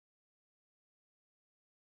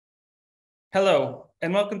Hello,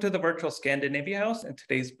 and welcome to the virtual Scandinavia House and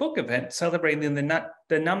today's book event celebrating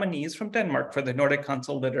the nominees from Denmark for the Nordic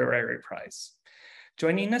Council Literary Prize.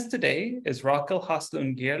 Joining us today is Rakel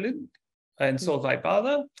Haslund-Gjerrild and Solvej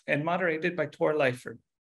Balle, and moderated by Tore Leifer.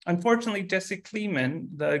 Unfortunately, Jesse Kleeman,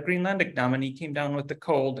 the Greenlandic nominee, came down with a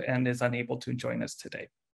cold and is unable to join us today.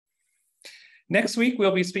 Next week,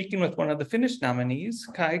 we'll be speaking with one of the Finnish nominees,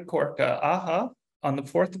 Kai Korka-Aha, on the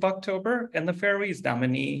 4th of October, and the Faroese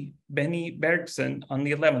nominee, Benny Bergson, on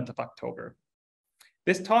the 11th of October.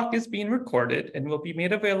 This talk is being recorded and will be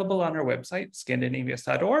made available on our website,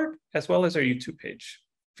 scandinavia.org, as well as our YouTube page.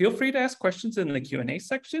 Feel free to ask questions in the Q&A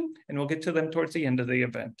section, and we'll get to them towards the end of the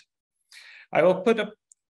event. I will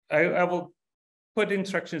put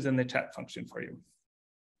instructions in the chat function for you.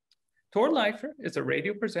 Tore Leifer is a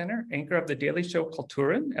radio presenter, anchor of the daily show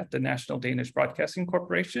Kulturen at the National Danish Broadcasting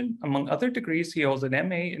Corporation. Among other degrees, he holds an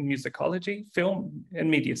MA in musicology, film,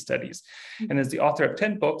 and media studies, and is the author of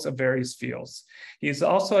 10 books of various fields. He is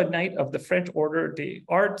also a Knight of the French Order des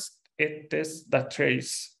Arts et des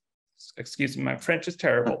Lettres. Excuse me, my French is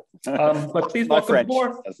terrible. But please welcome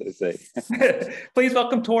Tore. As they say. Please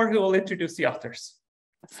welcome Tore, who will introduce the authors.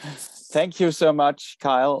 Thank you so much,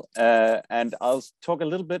 Kyle. And I'll talk a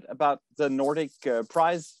little bit about the Nordic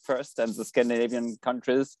Prize first and the Scandinavian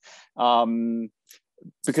countries,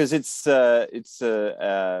 because it's a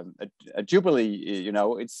jubilee. You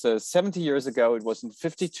know, it's 70 years ago. It was in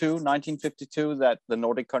 1952, that the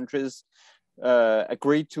Nordic countries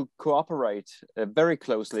agreed to cooperate very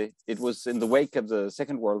closely. It was in the wake of the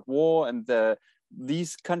Second World War, and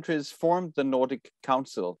these countries formed the Nordic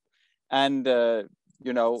Council. And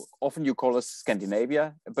you know, often you call us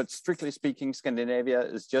Scandinavia, but strictly speaking, Scandinavia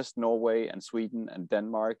is just Norway and Sweden and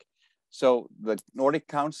Denmark. So the Nordic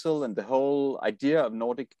Council and the whole idea of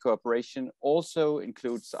Nordic cooperation also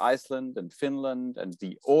includes Iceland and Finland and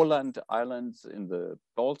the Åland Islands in the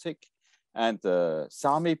Baltic, and the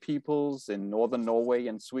Sami peoples in northern Norway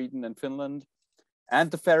and Sweden and Finland, and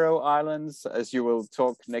the Faroe Islands, as you will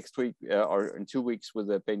talk next week or in 2 weeks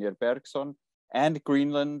with Benny Bergson, and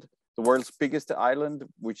Greenland, the world's biggest island,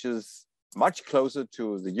 which is much closer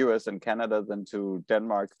to the US and Canada than to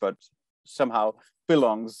Denmark, but somehow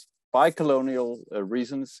belongs by colonial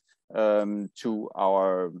reasons to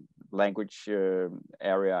our language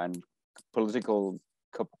area and political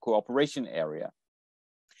cooperation area.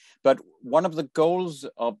 But one of the goals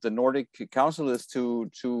of the Nordic Council is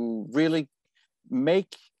to really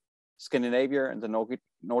make Scandinavia and the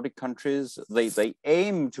Nordic countries, they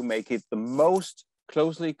aim to make it the most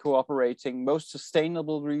closely cooperating, most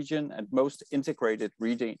sustainable region and most integrated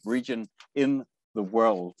region in the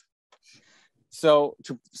world. So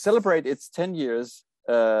to celebrate its 10 years,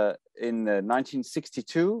 in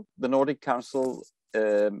 1962, the Nordic Council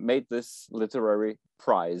made this literary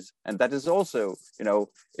prize. And that is also, you know,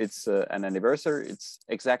 it's an anniversary. It's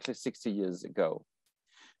exactly 60 years ago.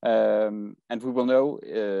 And we will know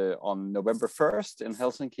on November 1st in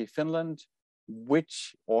Helsinki, Finland,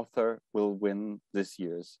 which author will win this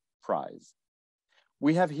year's prize.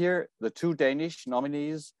 We have here the 2 Danish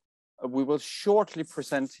nominees. We will shortly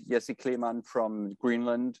present Jesse Kleeman from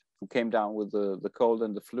Greenland, who came down with the cold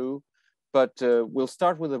and the flu. But we'll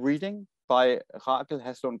start with a reading by Rakel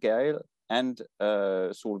Haslund-Gjerrild and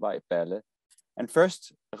Solvej Balle. And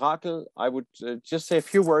first, Rakel, I would just say a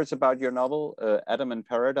few words about your novel, Adam and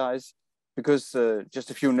Paradise, because just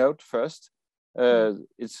a few notes first.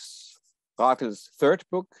 It's Rakel's 3rd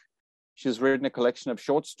book. She's written a collection of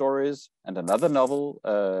short stories and another novel,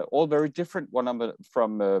 all very different one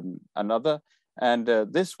from another. And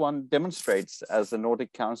this one demonstrates, as the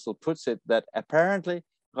Nordic Council puts it, that apparently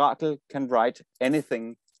Rakel can write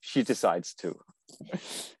anything she decides to.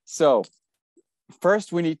 So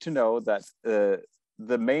first we need to know that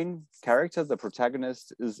the main character, the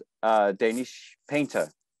protagonist, is a Danish painter,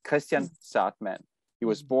 Kristian Zahrtmann. He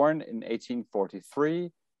was born in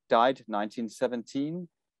 1843, died 1917.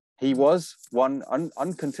 He was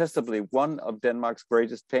uncontestably one of Denmark's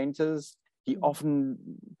greatest painters. He often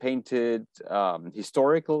painted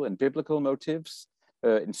historical and biblical motifs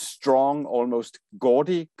in strong, almost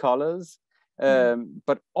gaudy colors,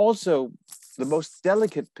 but also the most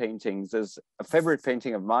delicate paintings. There's a favorite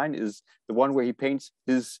painting of mine is the one where he paints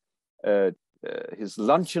his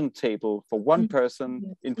luncheon table for one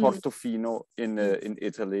person in Portofino in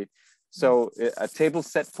Italy. So a table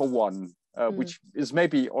set for one, which is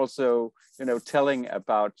maybe also, you know, telling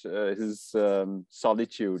about his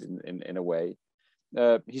solitude in a way.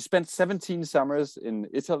 He spent 17 summers in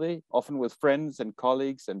Italy, often with friends and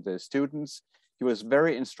colleagues and students. He was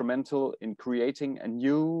very instrumental in creating a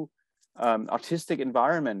new artistic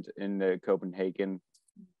environment in Copenhagen.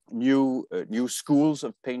 new schools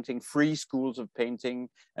of painting, free schools of painting,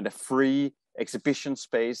 and a free exhibition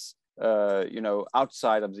space,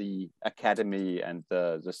 outside of the academy and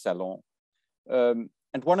the salon.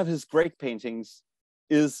 And one of his great paintings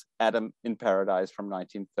is Adam in Paradise from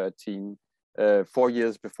 1913, 4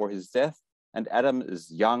 years before his death. And Adam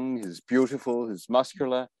is young, he's beautiful, he's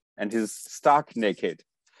muscular, and he's stark naked.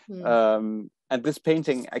 And this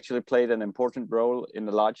painting actually played an important role in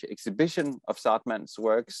a large exhibition of Zahrtmann's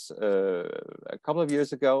works a couple of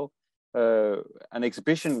years ago. An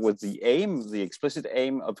exhibition with the explicit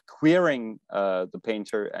aim of queering the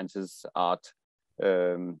painter and his art,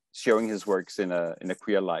 showing his works in a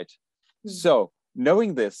queer light. So,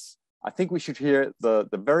 knowing this, I think we should hear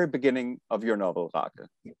the very beginning of your novel, Rakel.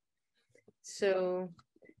 So,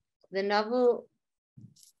 the novel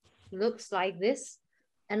looks like this.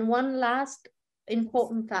 And one last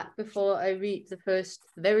important fact before I read the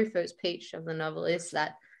very first page of the novel is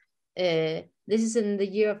that this is in the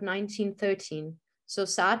year of 1913. So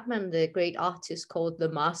Zahrtmann, the great artist called the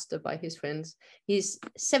master by his friends, he's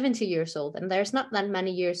 70 years old, and there's not that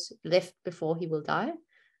many years left before he will die.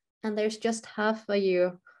 And there's just half a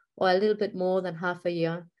year, or a little bit more than half a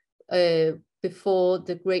year, before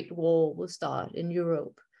the Great War will start in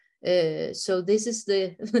Europe. So this is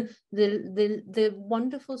the the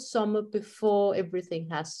wonderful summer before everything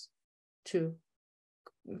has to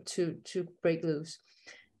break loose,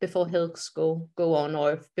 before hills go on,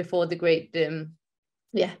 or before the great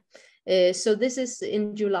so this is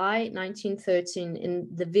in July 1913 in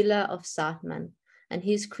the villa of Zahrtmann, and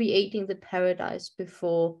he's creating the paradise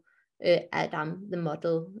before Adam, the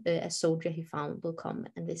model, a soldier he found, will come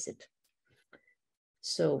and visit.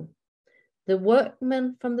 So the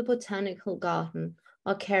workmen from the botanical garden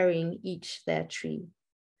are carrying each their tree.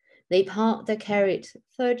 They park their carriage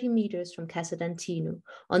 30 meters from Casa d'Antino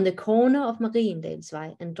on the corner of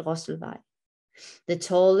Mariendalsvej and Drosselvej. The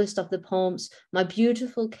tallest of the palms, my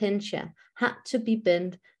beautiful Kentia, had to be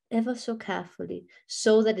bent ever so carefully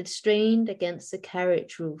so that it strained against the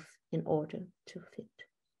carriage roof in order to fit.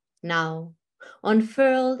 Now,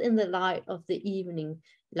 unfurled in the light of the evening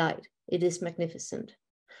light, it is magnificent.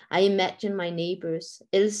 I imagine my neighbors,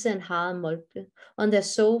 Else and Harald Moltke, on their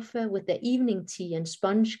sofa with their evening tea and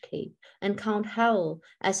sponge cake, and Count Harold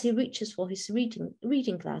as he reaches for his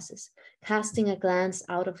reading glasses, casting a glance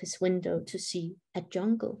out of his window to see a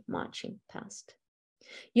jungle marching past.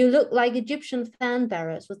 You look like Egyptian fan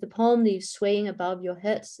bearers with the palm leaves swaying above your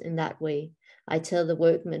heads in that way, I tell the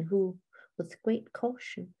workmen who, with great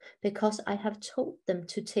caution, because I have told them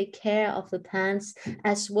to take care of the plants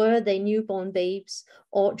as were they newborn babes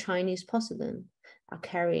or Chinese porcelain, are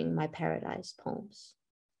carrying my paradise palms.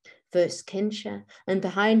 First Kensha, and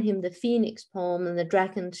behind him the phoenix palm and the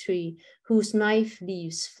dragon tree, whose knife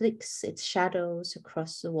leaves flicks its shadows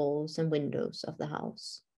across the walls and windows of the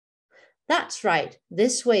house. That's right,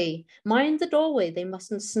 this way. Mind the doorway, they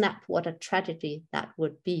mustn't snap. What a tragedy that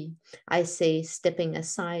would be, I say, stepping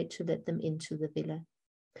aside to let them into the villa.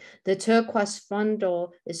 The turquoise front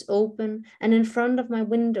door is open, and in front of my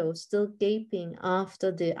window, still gaping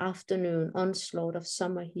after the afternoon onslaught of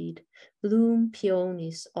summer heat, bloom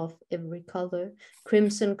peonies of every color,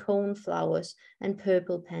 crimson coneflowers, and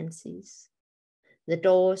purple pansies. The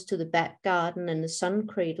doors to the back garden and the sun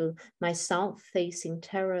cradle, my south-facing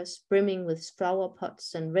terrace, brimming with flower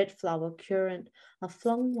pots and red flower currant, are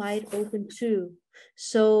flung wide open too,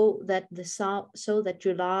 so that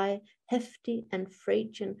July, hefty and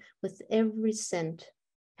fragrant with every scent,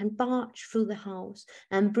 can barge through the house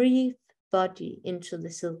and breathe body into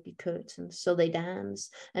the silky curtains, so they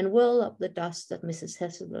dance and whirl up the dust that Mrs.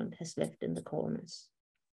 Hesselund has left in the corners.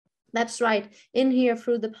 That's right, in here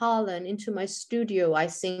through the parlor and into my studio, I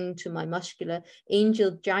sing to my muscular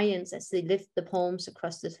angel giants as they lift the palms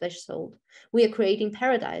across the threshold. We are creating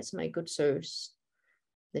paradise, my good sirs.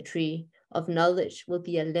 The tree of knowledge will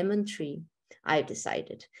be a lemon tree, I've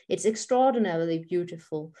decided. It's extraordinarily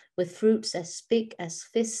beautiful, with fruits as big as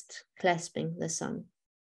fists clasping the sun.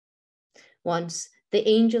 Once the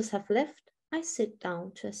angels have left, I sit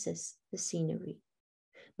down to assess the scenery.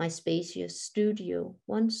 My spacious studio,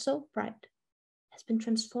 once so bright, has been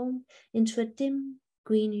transformed into a dim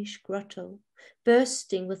greenish grotto,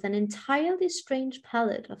 bursting with an entirely strange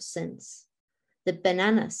palette of scents. The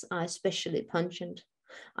bananas are especially pungent.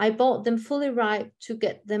 I bought them fully ripe to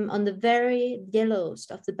get them on the very yellowest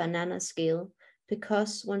of the banana scale,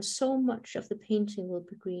 because when so much of the painting will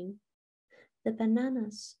be green, the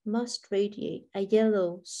bananas must radiate a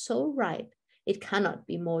yellow so ripe it cannot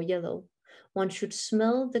be more yellow. One should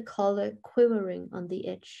smell the color quivering on the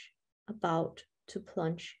edge, about to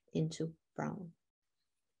plunge into brown.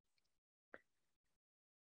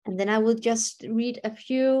 And then I will just read a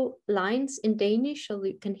few lines in Danish so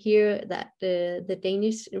you can hear that the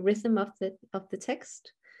Danish rhythm of the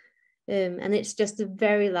text. And it's just the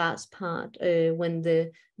very last part when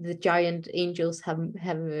the giant angels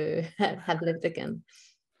have lived again.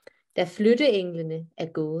 Da flytteenglene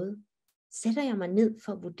gået, sætter jeg mig ned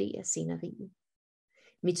for at vurdere sceneriet.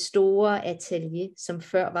 Mit store atelier, som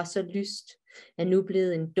før var så lyst, er nu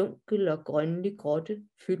blevet en dunkel og grønlig grotte,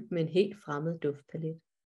 fyldt med en helt fremmed duftpalet.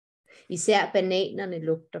 Især bananerne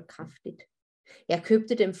lugter kraftigt. Jeg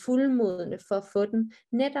købte dem fuldmodne for at få den,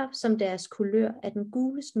 netop som deres kulør er den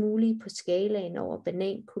gulest mulige på skalaen over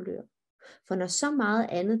banankulør. For når så meget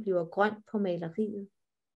andet bliver grønt på maleriet,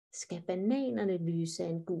 skal bananerne lyse af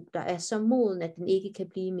en gul, der er så moden, at den ikke kan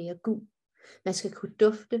blive mere gul. Man skal kunne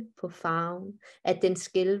dufte på farven, at den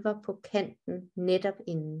skælver på kanten, netop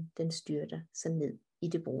inden den styrter sig ned i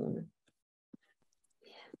det brune.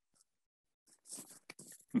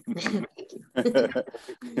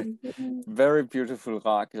 Very beautiful,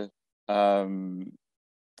 Rakel.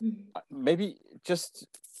 Maybe just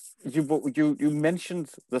you mentioned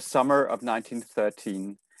the summer of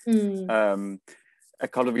 1913. A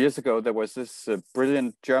couple of years ago, there was this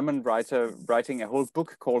brilliant German writer writing a whole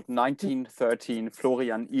book called 1913,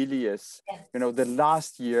 Florian Ilies. You know, the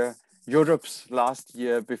last year, Europe's last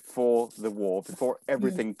year before the war, before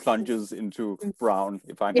everything plunges into brown,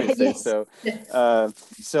 if I may say so.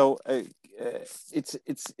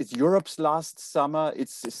 It's Europe's last summer.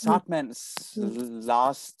 It's Zahrtmann's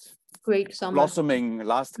last great summer, blossoming,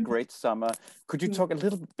 last great summer. Could you talk a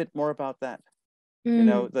little bit more about that? You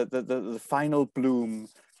know, the final bloom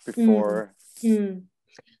before.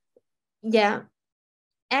 Yeah,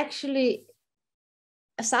 actually,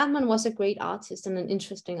 Zahrtmann was a great artist and an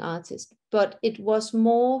interesting artist, but it was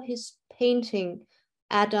more his painting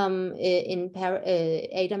Adam in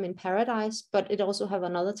Paradise, but it also have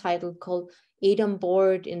another title called Adam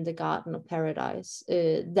Bored in the Garden of Paradise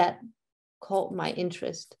that caught my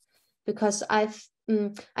interest, because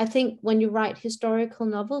I think when you write historical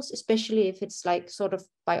novels, especially if it's like sort of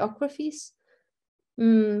biographies,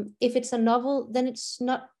 if it's a novel, then it's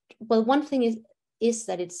not, well, one thing is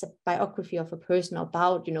that it's a biography of a person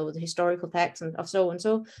about, you know, the historical facts and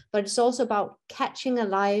so, but it's also about catching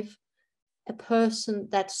alive a person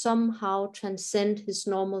that somehow transcend his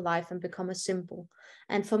normal life and become a symbol.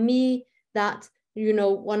 And for me, that, you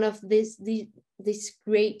know, one of this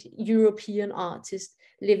great European artists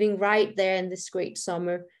living right there in this great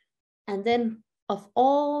summer, and then of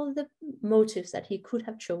all the motives that he could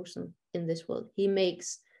have chosen in this world, he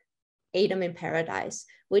makes Adam in Paradise,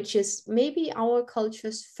 which is maybe our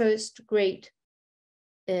culture's first great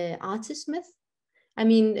artist myth. I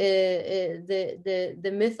mean,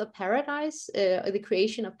 the myth of paradise, the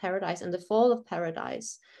creation of paradise and the fall of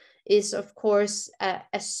paradise is, of course,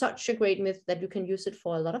 such a great myth that you can use it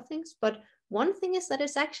for a lot of things. But one thing is that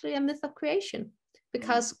it's actually a myth of creation,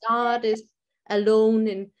 because God is alone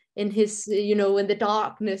in his, you know, in the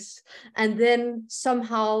darkness. And then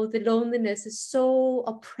somehow the loneliness is so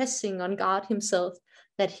oppressing on God himself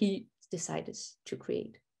that he decided to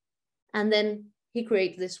create. And then he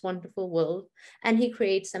creates this wonderful world, and he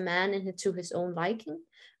creates a man to his own liking,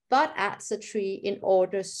 but adds a tree in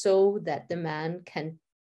order so that the man can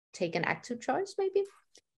take an active choice, maybe,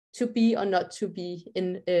 to be or not to be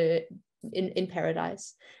in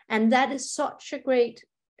paradise. And that is such a great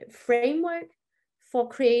framework for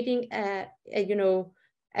creating an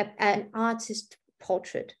artist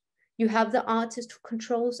portrait. You have the artist who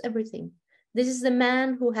controls everything. This is the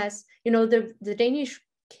man who has, you know, the Danish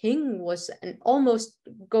king was almost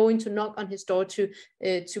going to knock on his door to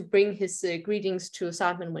bring his greetings to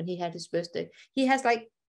Zahrtmann when he had his birthday. He has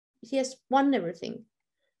won everything.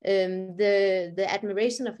 The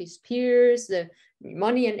admiration of his peers, the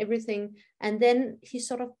money and everything, and then he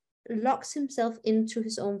sort of locks himself into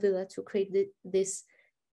his own villa to create this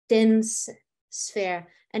dense sphere,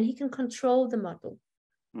 and he can control the model.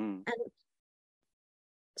 And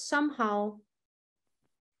somehow,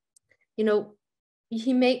 you know,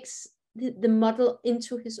 he makes the model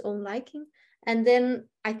into his own liking. And then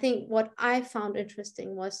I think what I found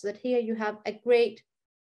interesting was that here you have a great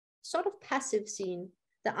sort of passive scene,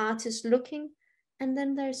 the artist looking, and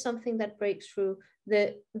then there's something that breaks through.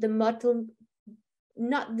 The model,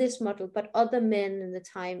 not this model, but other men in the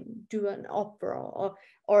time do an opera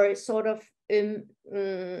or sort of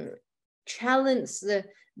challenge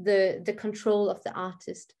the control of the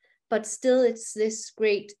artist. But still, it's this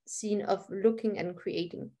great scene of looking and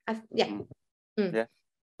creating. Yeah.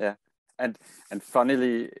 And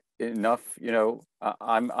funnily enough, you know,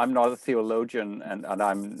 I'm not a theologian, and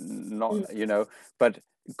I'm not, you know, but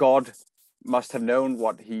God must have known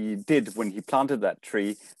what he did when he planted that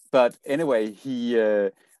tree. But anyway,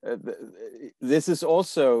 this is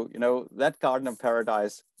also, you know, that Garden of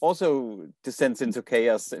Paradise also descends into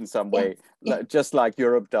chaos in some way, just like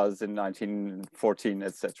Europe does in 1914,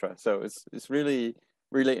 etc. So it's really,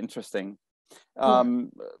 really interesting.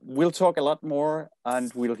 We'll talk a lot more,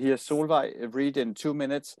 and we'll hear Solvej read in 2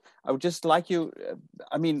 minutes. I would just like you,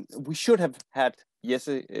 I mean, we should have had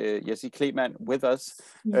Jessie Kleemann with us,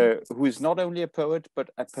 who is not only a poet, but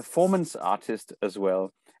a performance artist as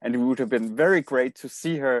well. And it would have been very great to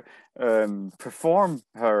see her perform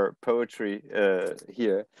her poetry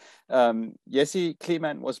here. Jessie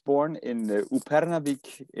Kleemann was born in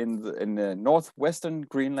Upernavik in the northwestern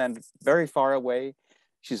Greenland, very far away.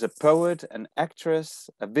 She's a poet, an actress,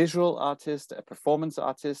 a visual artist, a performance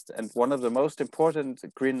artist, and one of the most important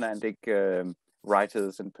Greenlandic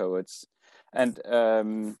writers and poets. And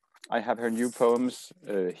I have her new poems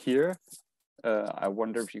here. I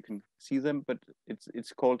wonder if you can see them, but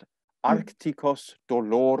it's called Arcticos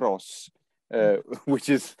Doloros, which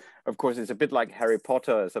is, of course, it's a bit like Harry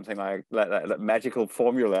Potter or something like that magical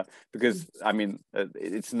formula, because I mean,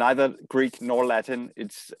 it's neither Greek nor Latin.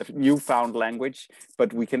 It's a newfound language,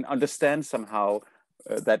 but we can understand somehow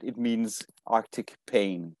that it means Arctic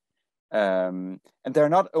pain. And they're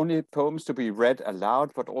not only poems to be read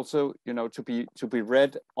aloud, but also, you know, to be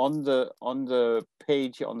read on the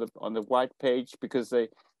page, on the white page, because they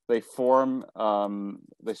form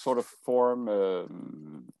they sort of form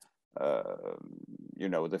you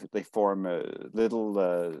know, they form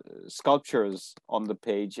little sculptures on the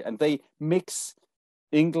page, and they mix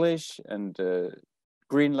English and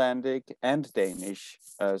Greenlandic and Danish.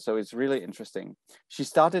 So it's really interesting. She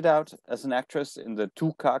started out as an actress in the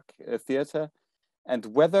Tukak theater, and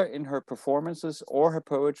whether in her performances or her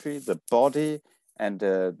poetry, the body and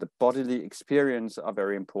the bodily experience are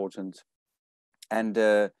very important. And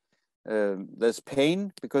there's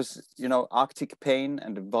pain, because, you know, Arctic pain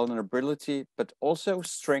and vulnerability, but also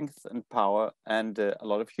strength and power, and a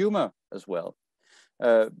lot of humor as well.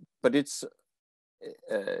 But it's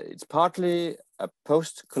partly a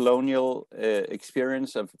post-colonial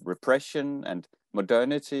experience of repression and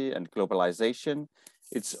modernity and globalization.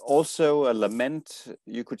 It's also a lament,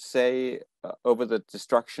 you could say, over the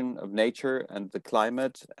destruction of nature and the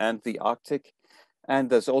climate and the Arctic. And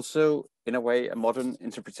there's also, in a way, a modern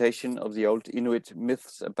interpretation of the old Inuit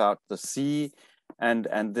myths about the sea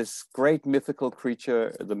and this great mythical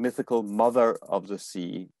creature, the mythical mother of the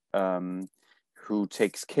sea, who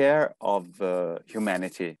takes care of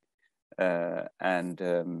humanity. Yeah,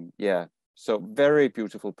 so very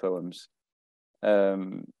beautiful poems.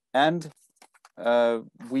 And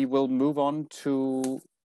we will move on to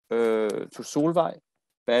Solvej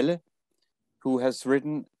Balle, who has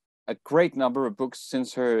written a great number of books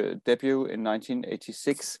since her debut in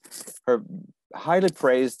 1986. Her highly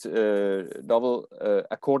praised novel,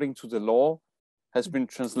 According to the Law, has been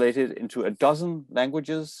translated into a dozen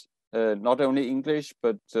languages, not only English,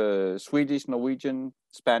 but Swedish, Norwegian,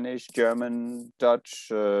 Spanish, German,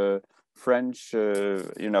 Dutch, French,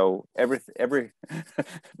 you know, every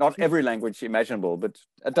not every language imaginable, but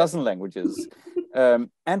a dozen languages.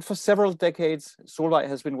 And for several decades, Solvej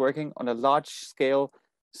has been working on a large-scale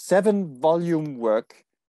 7-volume work,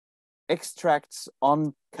 Extracts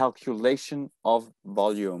on Calculation of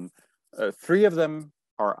Volume. 3 of them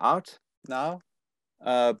are out now,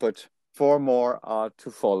 but 4 more are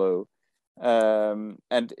to follow.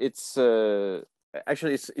 And it's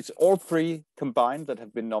actually it's all 3 combined that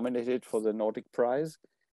have been nominated for the Nordic Prize,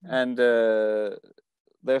 and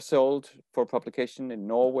they're sold for publication in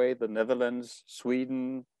Norway, the Netherlands,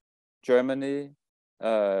 Sweden, Germany,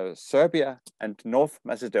 Serbia, and North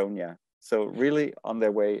Macedonia. So really on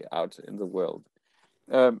their way out in the world.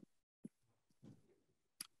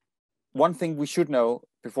 One thing we should know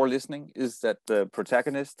before listening is that the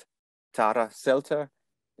protagonist, Tara Selter,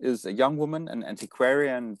 is a young woman, an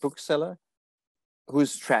antiquarian bookseller,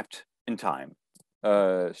 who's trapped in time.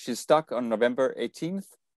 She's stuck on November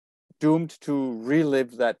 18th, doomed to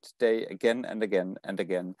relive that day again and again and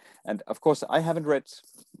again. And of course, I haven't read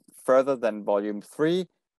further than volume 3,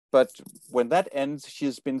 but when that ends,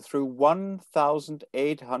 she's been through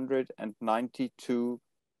 1,892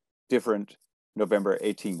 different November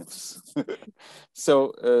 18th.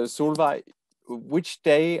 So, Solvej, which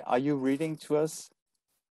day are you reading to us?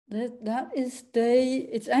 That is day.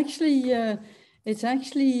 It's actually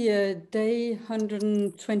day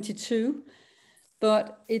 122,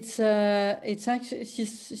 but it's actually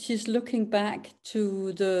she's looking back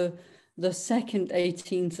to the second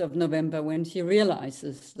 18th of November, when she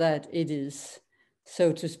realizes that it is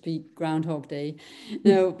so to speak, Groundhog Day.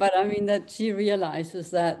 No, but I mean that she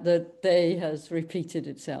realizes that the day has repeated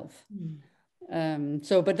itself.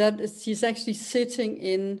 But that is, she's actually sitting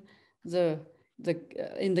in the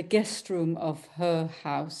guest room of her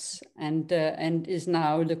house and is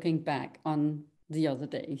now looking back on the other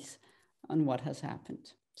days, on what has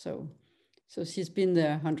happened. So she's been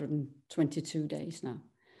there 122 days now.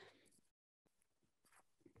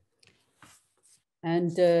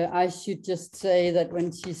 And I should just say that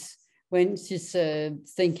when she's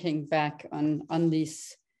thinking back on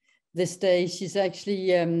this day, she's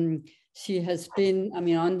actually she has been, I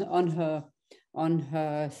mean, on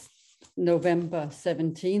her November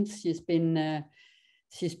 17th, she's been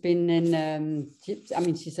in, I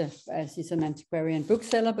mean, she's an antiquarian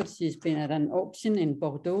bookseller, but she's been at an auction in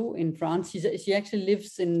Bordeaux in France. She actually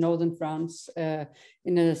lives in northern France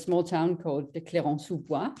in a small town called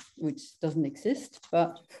Cléron-sous-Bois, which doesn't exist,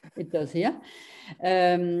 but it does here.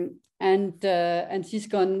 And she's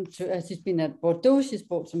gone to, she's been at Bordeaux, she's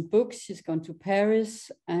bought some books, she's gone to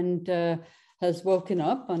Paris and has woken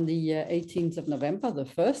up on the 18th of November, the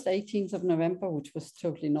first 18th of November, which was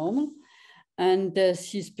totally normal. And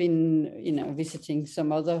she's been, visiting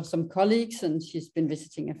some colleagues, and she's been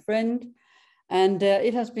visiting a friend. And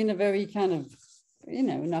it has been a very kind of,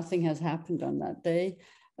 nothing has happened on that day.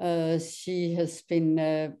 She has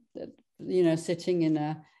been, sitting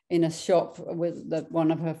in a shop that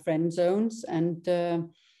one of her friends owns,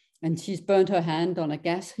 and she's burnt her hand on a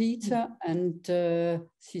gas heater, and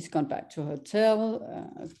she's gone back to her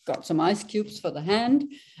hotel, got some ice cubes for the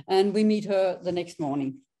hand, and we meet her the next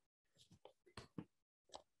morning.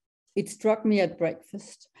 It struck me at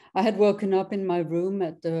breakfast. I had woken up in my room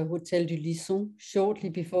at the Hotel du Lisson shortly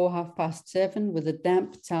before 7:30 with a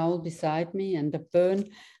damp towel beside me and a burn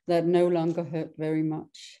that no longer hurt very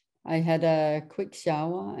much. I had a quick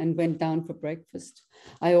shower and went down for breakfast.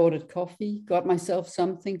 I ordered coffee, got myself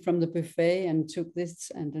something from the buffet and took this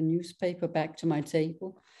and a newspaper back to my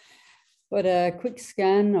table. But a quick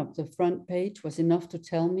scan of the front page was enough to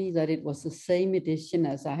tell me that it was the same edition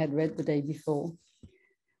as I had read the day before.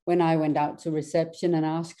 When I went out to reception and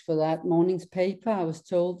asked for that morning's paper, I was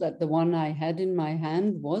told that the one I had in my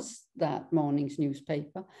hand was that morning's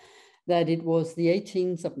newspaper, that it was the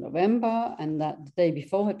 18th of November and that the day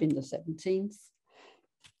before had been the 17th.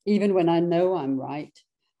 Even when I know I'm right,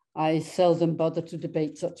 I seldom bother to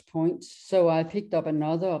debate such points. So I picked up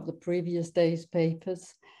another of the previous day's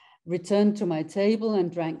papers, returned to my table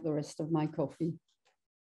and drank the rest of my coffee.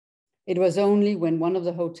 It was only when one of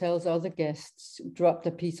the hotel's other guests dropped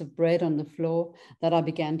a piece of bread on the floor that I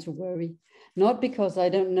began to worry. Not because I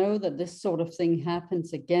don't know that this sort of thing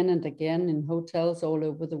happens again and again in hotels all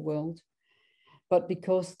over the world, but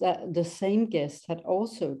because the same guest had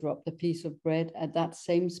also dropped a piece of bread at that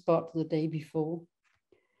same spot the day before.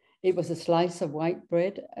 It was a slice of white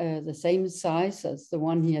bread, the same size as the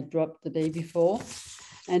one he had dropped the day before,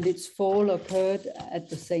 and its fall occurred at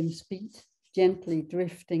the same speed. Gently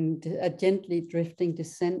drifting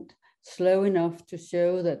descent, slow enough to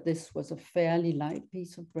show that this was a fairly light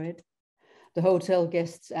piece of bread. The hotel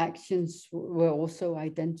guest's actions were also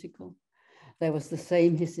identical. There was the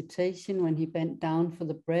same hesitation when he bent down for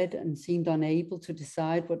the bread and seemed unable to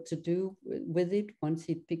decide what to do with it once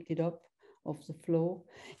he'd picked it up off the floor.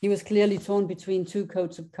 He was clearly torn between two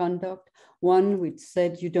codes of conduct, one which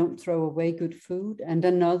said you don't throw away good food, and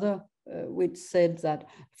another which said that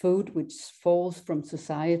food which falls from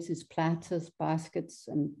society's platters, baskets,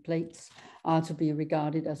 and plates are to be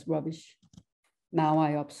regarded as rubbish. Now I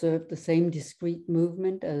observed the same discreet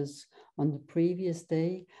movement as on the previous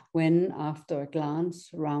day, when, after a glance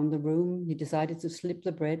around the room, he decided to slip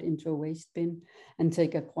the bread into a waste bin and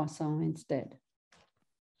take a croissant instead.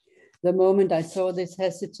 The moment I saw this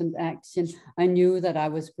hesitant action, I knew that I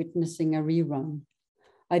was witnessing a rerun.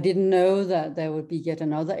 I didn't know that there would be yet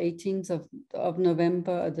another 18th of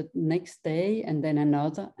November the next day, and then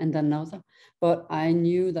another and another, but I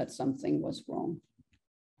knew that something was wrong.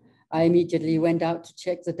 I immediately went out to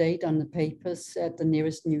check the date on the papers at the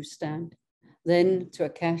nearest newsstand, then to a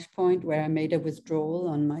cash point where I made a withdrawal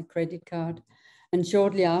on my credit card. And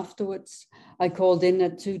shortly afterwards, I called in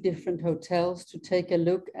at 2 different hotels to take a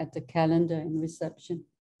look at the calendar in reception.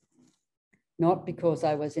 Not because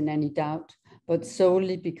I was in any doubt, but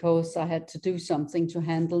solely because I had to do something to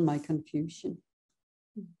handle my confusion.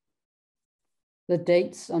 The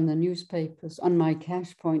dates on the newspapers, on my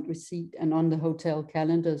cash point receipt, and on the hotel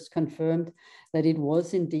calendars confirmed that it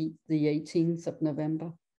was indeed the 18th of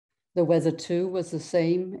November. The weather too was the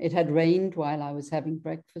same. It had rained while I was having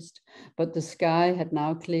breakfast, but the sky had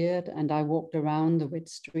now cleared, and I walked around the wet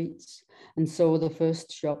streets and saw the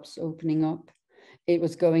first shops opening up. it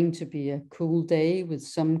was going to be a cool day with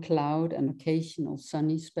some cloud and occasional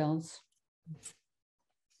sunny spells.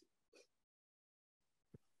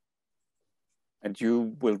 And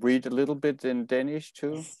you will read a little bit in Danish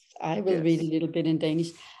too? I will read a little bit in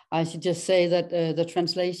Danish. I should just say that the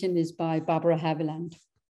translation is by Barbara Haviland.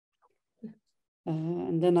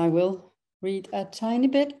 And then I will read a tiny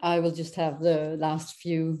bit. I will just have the last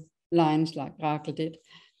few lines like Rakel did.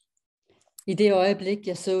 I det øjeblik,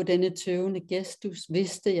 jeg så denne tøvende gestus,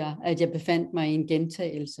 vidste jeg, at jeg befandt mig i en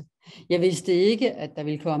gentagelse. Jeg vidste ikke, at der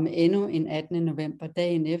ville komme endnu en 18. november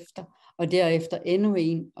dagen efter, og derefter endnu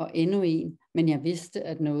en og endnu en, men jeg vidste,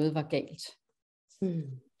 at noget var galt.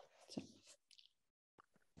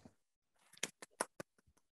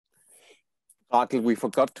 Rakel, we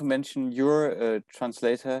forgot to mention your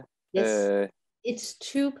translator. Yes, it's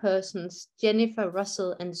two persons, Jennifer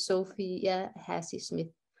Russell and Sophia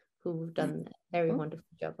Hassey-Smith, who've done a very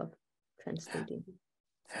wonderful job of translating.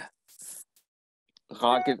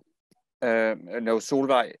 Rakel, no,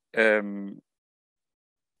 Solvej,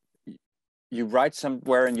 you write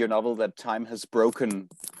somewhere in your novel that time has broken,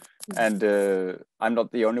 and I'm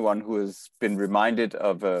not the only one who has been reminded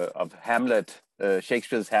of Hamlet,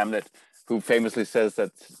 Shakespeare's Hamlet, who famously says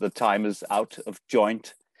that the time is out of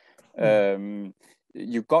joint.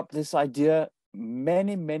 You got this idea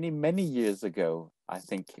many years ago, I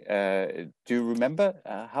think. Do you remember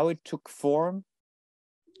how it took form?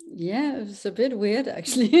 Yeah, it was a bit weird,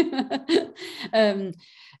 actually. And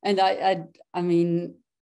I mean,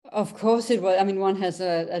 of course it was. I mean, one has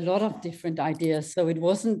a lot of different ideas, so it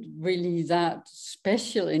wasn't really that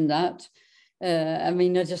special in that. I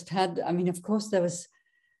mean, I just had. I mean, of course,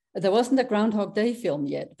 there wasn't a Groundhog Day film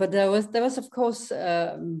yet, but there was of course,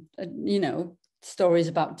 you know, stories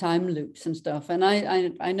about time loops and stuff, and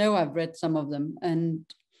I know I've read some of them, and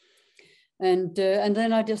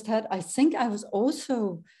then I just had. I think I was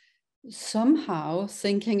also somehow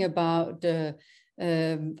thinking about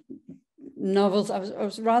novels. I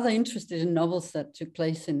was rather interested in novels that took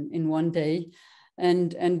place in one day.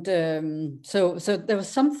 So there was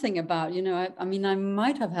something about, you know, I mean, I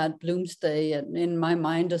might have had Bloomsday in my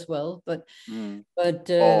mind as well, but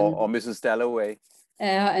or Mrs. Dalloway.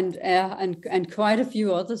 And quite a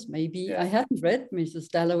few others maybe. Yeah. I hadn't read Mrs.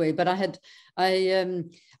 Dalloway, but I had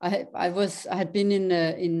been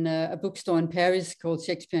in a bookstore in Paris called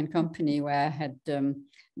Shakespeare and Company, where I had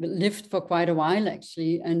lived for quite a while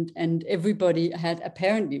actually, and everybody had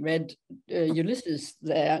apparently read Ulysses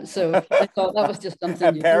there, so I thought that was just something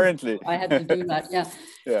apparently I had to do that.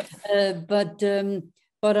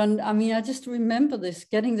 But I mean, I just remember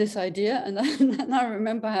getting this idea, and then I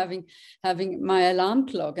remember having my alarm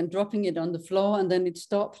clock and dropping it on the floor, and then it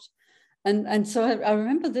stopped. And so I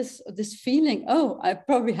remember this feeling, oh, I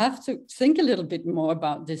probably have to think a little bit more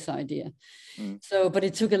about this idea. So, but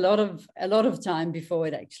it took a lot of time before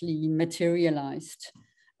it actually materialized.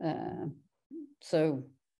 So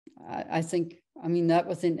I think, I mean, that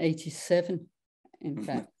was in 87, in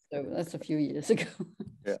fact. So that's a few years ago.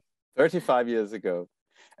 Yeah, 35 years ago.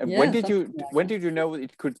 And when did you know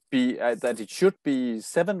it could be that it should be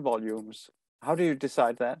 7 volumes? How do you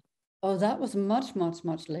decide that? Oh, that was much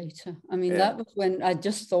later. I mean, that was when I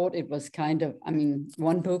just thought it was kind of, I mean,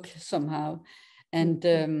 one book somehow. And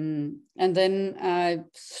then I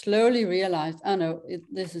slowly realized, oh no,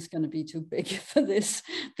 this is going to be too big for this,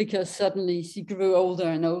 because suddenly she grew older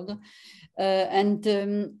and older.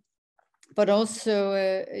 But also,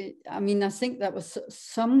 I mean, I think that was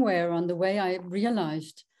somewhere on the way I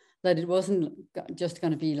realized that it wasn't just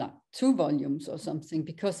going to be like 2 volumes or something,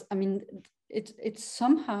 because I mean, it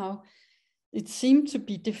somehow, it seemed to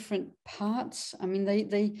be different parts. I mean,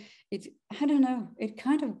 I don't know, it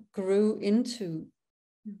kind of grew into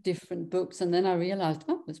different books, and then I realized,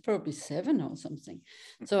 oh, it's probably 7 or something.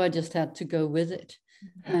 So I just had to go with it.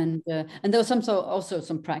 And there was also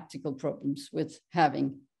some practical problems with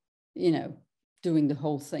having, you know, doing the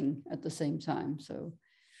whole thing at the same time. So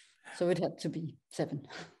it had to be 7.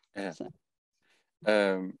 Yeah. So.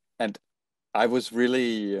 And I was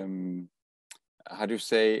really, how do you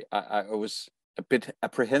say, I was a bit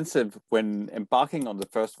apprehensive when embarking on the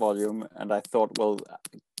first volume, and I thought, well,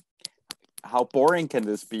 how boring can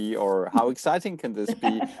this be, or how exciting can this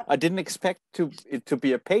be? I didn't expect it to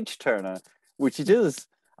be a page turner, which it is.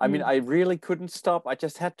 I mean, I really couldn't stop. I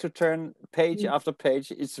just had to turn page after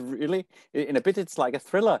page. It's really, in a bit, it's like a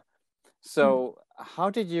thriller. So how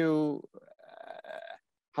do you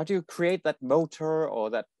create that motor or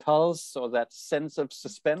that pulse or that sense of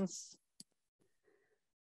suspense?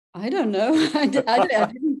 I don't know. I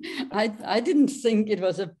didn't I didn't think it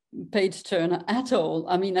was a page turner at all.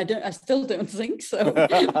 I mean, I still don't think so.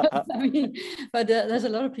 but there's a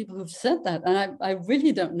lot of people who've said that, and I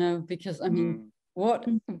really don't know, because I mean, what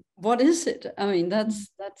is it? I mean, that's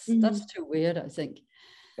too weird, I think.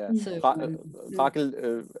 Yeah. So,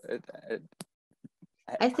 Rakel,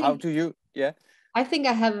 I think, how do you? Yeah. I think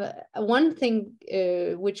I have one thing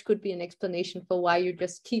which could be an explanation for why you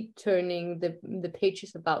just keep turning the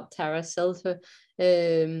pages about Tara Selter,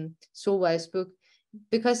 Solvej's book,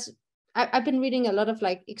 because I've been reading a lot of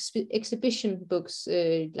like exhibition books,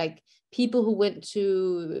 like people who went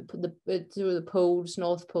to through the poles,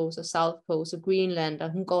 North Poles or South Poles or Greenland, or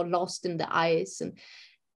who got lost in the ice,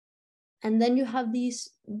 and then you have these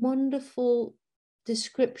wonderful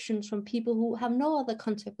descriptions from people who have no other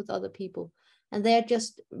contact with other people. And they're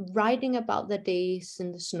just writing about their days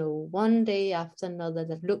in the snow, one day after another,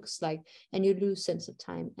 that looks like, and you lose sense of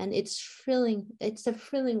time. And it's thrilling. It's a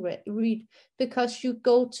thrilling read, because you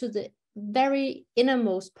go to the very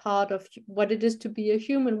innermost part of what it is to be a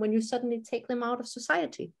human when you suddenly take them out of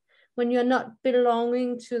society, when you're not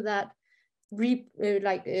belonging to that rituals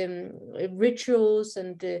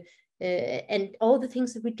and all the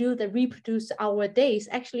things that we do that reproduce our days.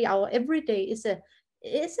 Actually, our everyday is a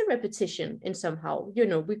repetition in somehow. You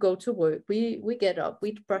know, we go to work, we get up,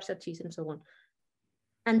 we brush our teeth and so on.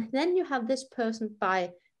 And then you have this person,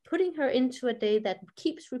 by putting her into a day that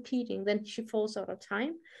keeps repeating, then she falls out of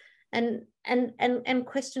time and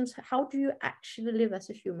questions, how do you actually live as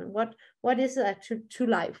a human? What is that to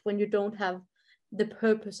life when you don't have the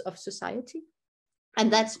purpose of society?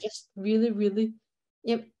 And that's just really, really,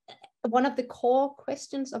 you know, one of the core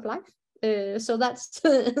questions of life. So that's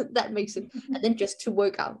that makes it, and then just to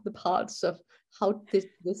work out the parts of how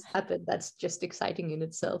this happened, that's just exciting in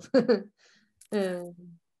itself. Do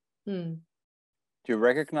you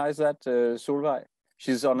recognize that, Solvej?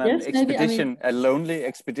 She's on an yes, expedition, maybe, a lonely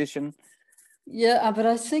expedition. Yeah, but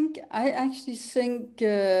I actually think,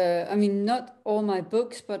 I mean, not all my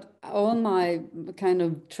books, but all my kind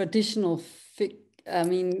of traditional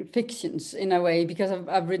fictions in a way, because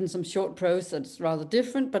I've written some short prose that's rather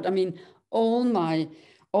different, but I mean, all my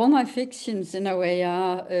fictions in a way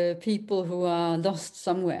are people who are lost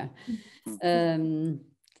somewhere. I mean,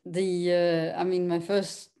 my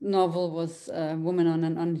first novel was a woman on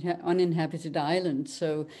an uninhabited island.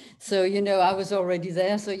 So you know, I was already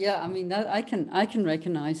there. So yeah, I mean, that I can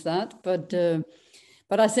recognize that, but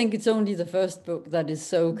I think it's only the first book that is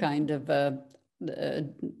so kind of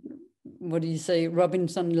what do you say,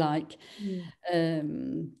 Robinson-like.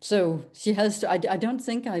 So she has to. I don't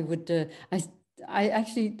think I would. I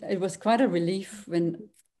actually, it was quite a relief when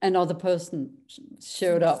another person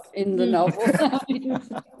showed up in the novel.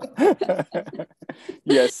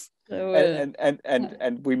 Yes. So,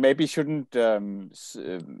 and we maybe shouldn't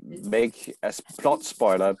make a plot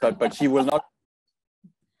spoiler, but she will not.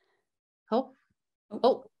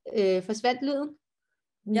 Forsvandt lyden?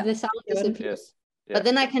 Yeah. The sound disappeared. Yes. Yeah. But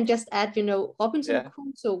then I can just add, you know, Robinson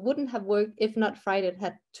Crusoe wouldn't have worked if not Friday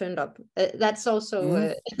had turned up. That's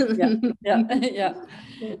also yeah.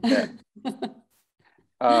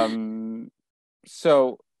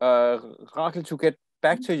 So Rakel, to get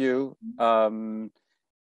back to you,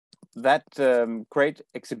 that great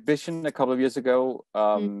exhibition a couple of years ago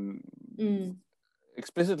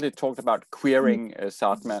explicitly talked about queering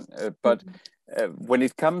Zahrtmann, but when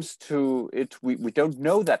it comes to it, we don't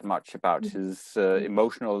know that much about his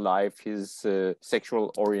emotional life, his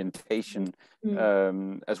sexual orientation,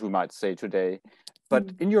 as we might say today.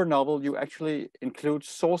 But in your novel, you actually include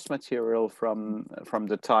source material from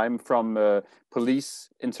the time, from police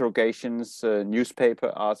interrogations,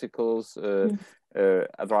 newspaper articles, a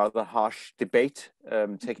rather harsh debate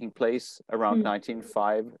taking place around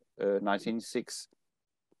 1905, 1906.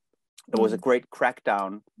 There was a great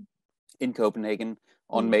crackdown in Copenhagen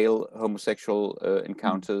on male homosexual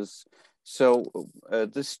encounters. So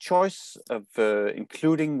this choice of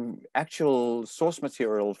including actual source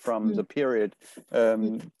material from the period,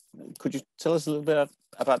 could you tell us a little bit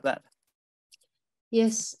about that?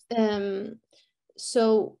 Yes.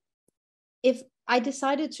 So if I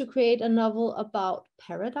decided to create a novel about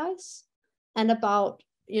paradise and about,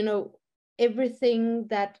 you know, everything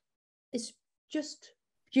that is just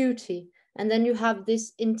beauty, and then you have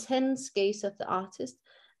this intense gaze of the artist,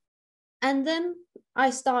 and then I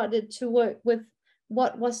started to work with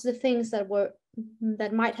what was the things that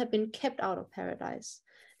might have been kept out of paradise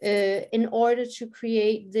in order to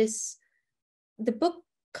create this. The book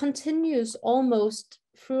continues almost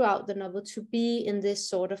throughout the novel to be in this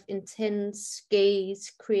sort of intense gaze,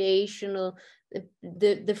 creational,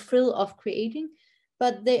 the thrill of creating.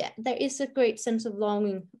 but there is a great sense of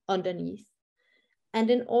longing underneath. And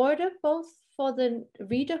in order both for the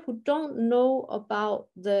reader who don't know about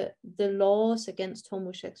the laws against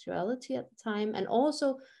homosexuality at the time, and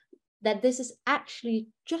also that this is actually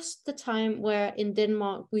just the time where in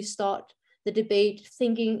Denmark we start the debate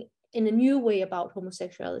thinking in a new way about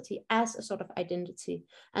homosexuality as a sort of identity,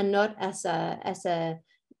 and not as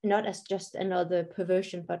just another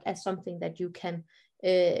perversion, but as something that you can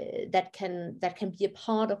that can be a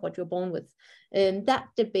part of what you're born with. That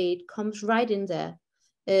debate comes right in there.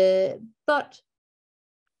 But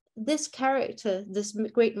this character, this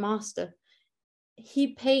great master,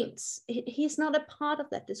 he paints, he's not a part of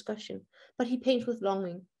that discussion, but he paints with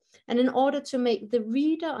longing. And in order to make the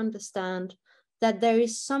reader understand that there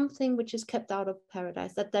is something which is kept out of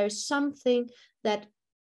paradise, that there is something that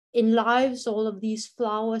enlives all of these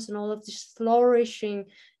flowers and all of this flourishing,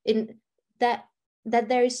 in that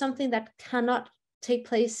there is something that cannot take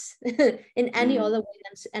place in any other way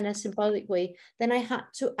than a symbolic way, then I had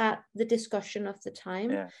to add the discussion of the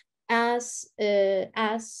time as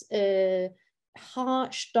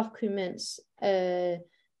harsh documents,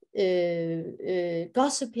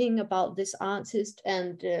 gossiping about this artist,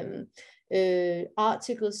 and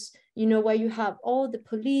articles, you know, where you have all the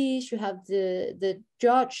police, you have the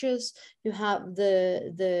judges, you have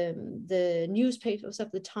the newspapers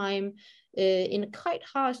of the time in a quite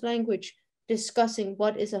harsh language discussing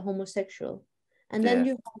what is a homosexual. And then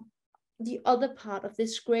you have the other part of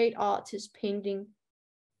this great artist painting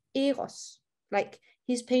eros, like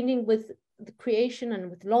he's painting with the creation and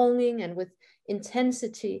with longing and with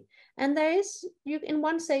intensity. And there is, you in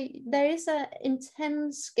one say, there is an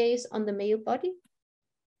intense gaze on the male body.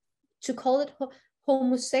 To call it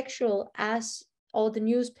homosexual, as all the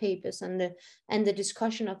newspapers and the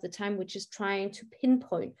discussion of the time, which is trying to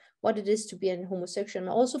pinpoint what it is to be a homosexual,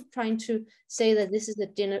 and also trying to say that this is a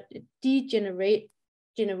degenerate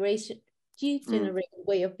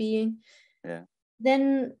way of being,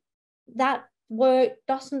 then that word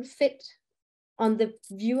doesn't fit on the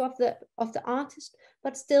view of the artist,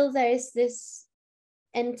 but still there is this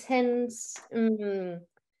intense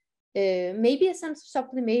maybe a sense of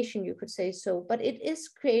sublimation, you could say so, but it is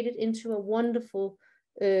created into a wonderful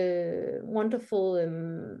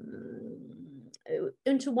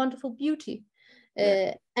beauty.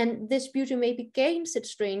 And this beauty maybe gains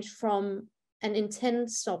its strength from an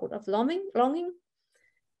intense sort of longing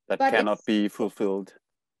that cannot be fulfilled.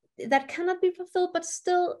 That cannot be fulfilled, but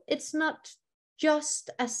still it's not just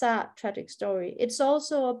a sad, tragic story. It's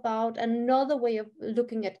also about another way of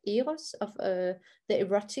looking at eros, of the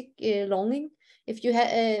erotic longing. If you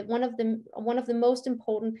have one of the most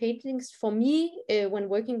important paintings for me when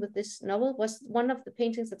working with this novel was one of the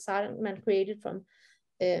paintings that Zahrtmann created from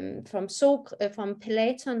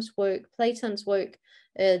Platon's work,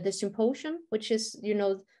 the Symposium, which is, you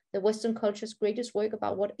know, the Western culture's greatest work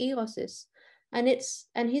about what eros is, and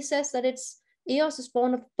he says that eros is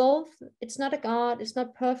born of both. It's not a god, it's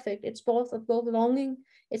not perfect, it's both of both longing,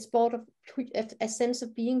 it's both of a sense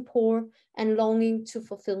of being poor and longing to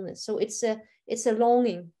fulfillment. So it's a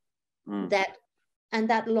longing that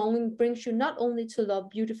longing brings you not only to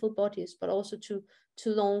love beautiful bodies, but also to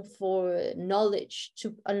long for knowledge,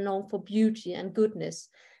 to long for beauty and goodness.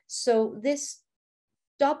 So this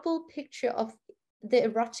double picture of the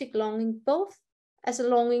erotic longing, both as a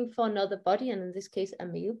longing for another body, and in this case a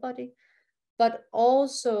male body, but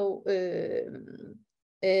also the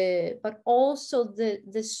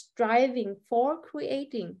striving for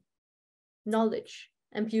creating knowledge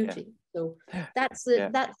and beauty. So that's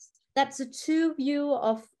a two view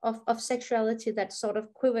of sexuality that sort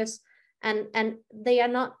of quivers, and they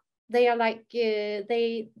are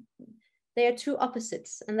two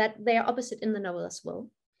opposites, and that they are opposite in the novel as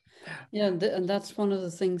well. Yeah, and that's one of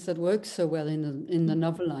the things that works so well in the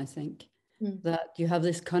novel, I think. That you have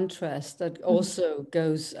this contrast that also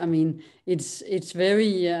goes, I mean, it's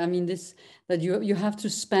very, I mean, this, that you have to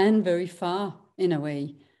span very far in a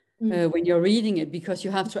way when you're reading it, because you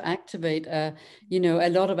have to activate, you know, a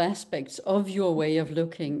lot of aspects of your way of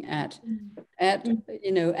looking at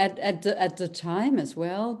you know, at the time as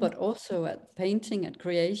well, but also at painting, at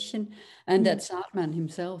creation, and at Zahrtmann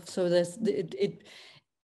himself. So there's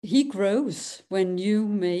he grows when you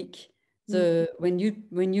make when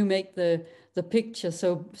you make the picture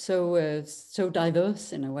so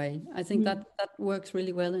diverse in a way. I think that works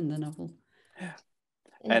really well in the novel.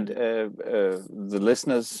 And the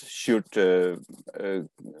listeners should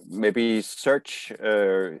maybe search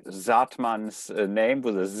Zahrtmann's name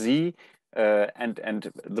with a Z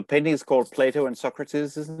And the painting is called Plato and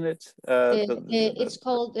Socrates, isn't it? It's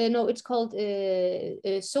called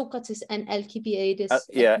Socrates and Alcibiades.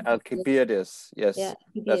 Alcibiades. Yes, yeah,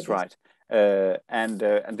 that's right. And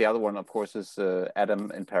the other one, of course, is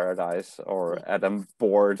Adam in Paradise, or Adam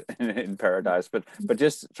bored in Paradise. But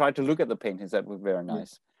just try to look at the paintings; that would be very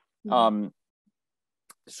nice.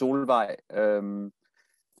 Solvej,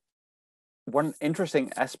 one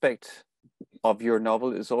interesting aspect of your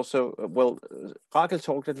novel is also, Rakel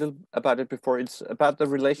talked a little about it before. It's about the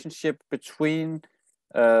relationship between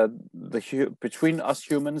between us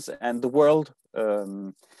humans and the world,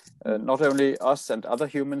 not only us and other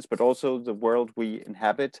humans, but also the world we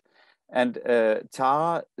inhabit. And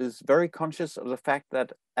Tara is very conscious of the fact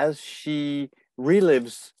that as she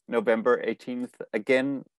relives November 18th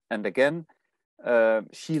again and again,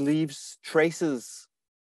 she leaves traces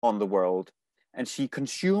on the world, and she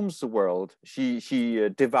consumes the world. She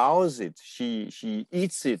devours it. She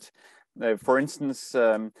eats it. For instance,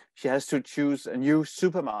 she has to choose a new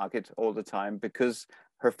supermarket all the time because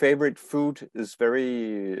her favorite food is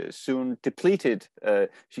very soon depleted.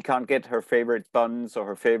 She can't get her favorite buns or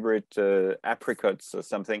her favorite apricots or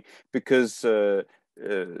something because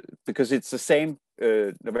it's the same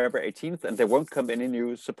November 18th, and there won't come any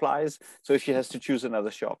new supplies. So she has to choose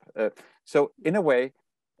another shop. So in a way,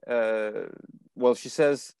 she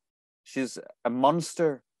says she's a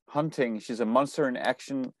monster hunting. She's a monster in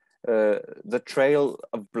action. The trail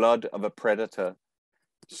of blood of a predator.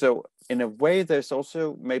 So in a way, there's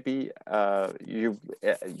also maybe you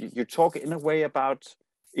talk in a way about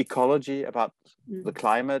ecology, about the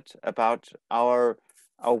climate, about our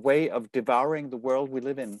way of devouring the world we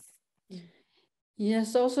live in.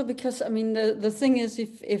 Yes, also because I mean the thing is,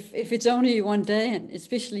 if it's only one day, and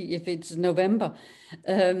especially if it's November,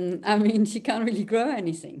 I mean she can't really grow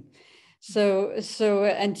anything. So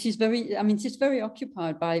and she's very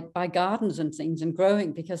occupied by gardens and things and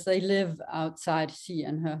growing, because they live outside. She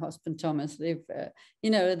and her husband Thomas live,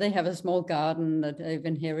 they have a small garden that they've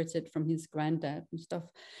inherited from his granddad and stuff.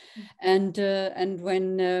 And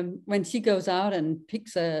when she goes out and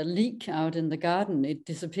picks a leek out in the garden, it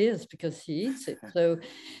disappears because she eats it.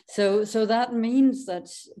 So that means that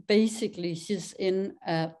basically she's in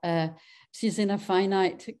a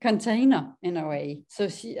finite container in a way. So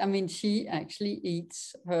she actually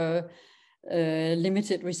eats her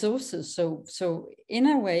limited resources. So in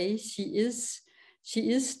a way, she is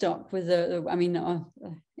stuck with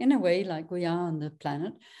in a way, like we are on the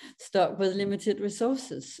planet, stuck with limited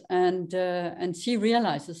resources, and she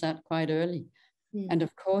realizes that quite early. And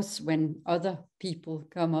of course, when other people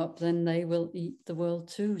come up, then they will eat the world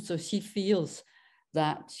too. So she feels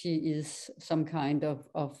that she is some kind of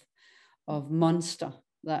monster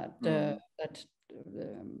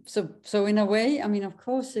so in a way, I mean, of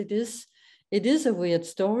course it is a weird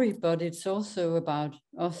story, but it's also about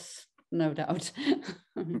us, no doubt.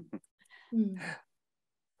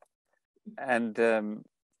 And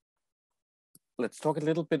let's talk a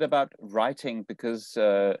little bit about writing, because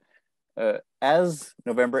as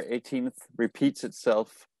November 18th repeats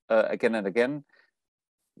itself again and again,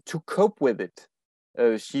 to cope with it,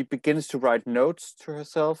 she begins to write notes to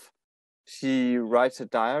herself. She writes a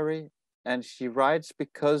diary, and she writes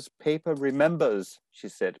because paper remembers, she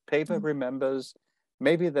said. Paper remembers.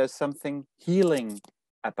 Maybe there's something healing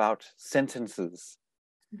about sentences.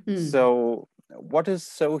 So what is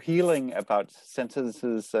so healing about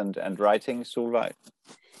sentences and writing, Solvej?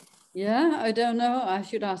 Yeah, I don't know. I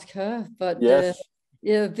should ask her, but yes.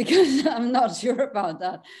 Yeah, because I'm not sure about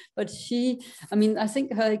that. But I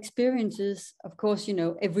think her experiences, of course,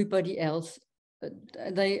 everybody else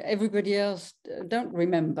don't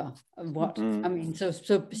remember what. I mean, so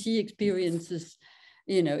she experiences,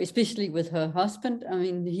 especially with her husband. I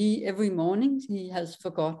mean, every morning he has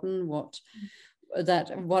forgotten what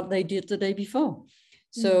they did the day before.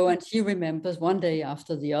 So, and she remembers one day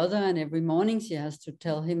after the other, and every morning she has to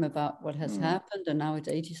tell him about what has happened, and now it's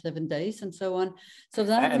 87 days and so on. So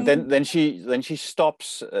that then she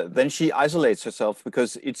stops. Then she isolates herself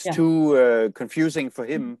because it's too confusing for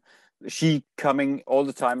him. She coming all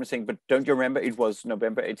the time and saying, "But don't you remember it was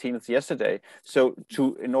November 18th yesterday?" So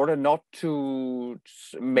in order not to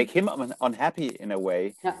make him unhappy in a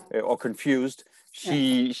way or confused,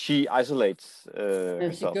 she isolates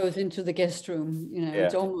herself. She goes into the guest room.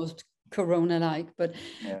 It's almost Corona-like, but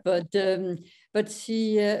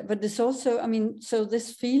it's also, so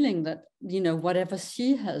this feeling that whatever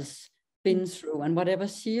she has been through and whatever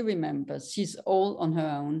she remembers, she's all on her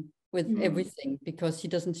own with everything, because she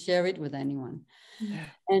doesn't share it with anyone.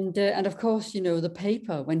 And of course, the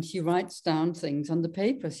paper, when she writes down things on the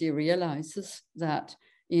paper, she realizes that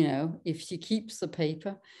you know, if she keeps the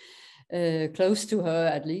paper close to her,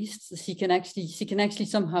 at least she can actually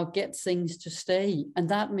somehow get things to stay, and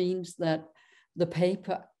that means that the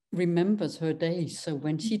paper remembers her days. So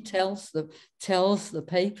when she tells the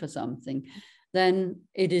paper something, then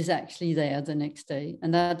it is actually there the next day,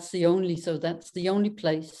 and that's the only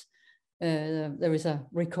place there is a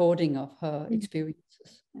recording of her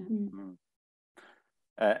experiences. Yeah.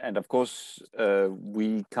 And of course,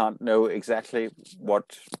 we can't know exactly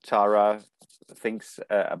what Tara thinks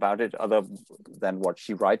about it, other than what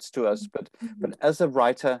she writes to us. But as a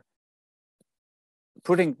writer,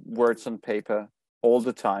 putting words on paper all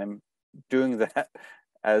the time, doing that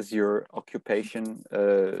as your occupation,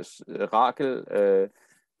 Rakel,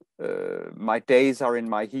 my days are in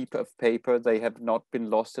my heap of paper. They have not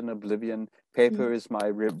been lost in oblivion. Paper is my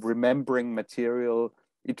remembering material.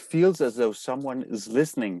 It feels as though someone is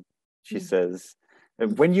listening, she says.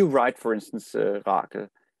 When you write, for instance, Rakel,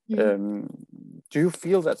 do you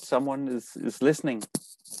feel that someone is listening?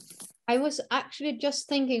 I was actually just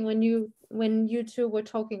thinking when you two were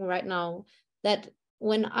talking right now, that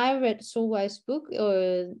when I read Solvej's book,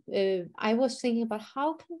 I was thinking about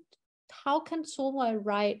how can Solvej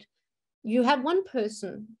write? You have one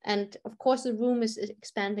person, and of course the room is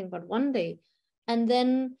expanding, but one day, and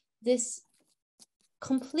then this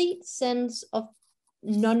complete sense of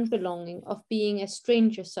non-belonging, of being a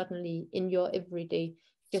stranger suddenly in your everyday,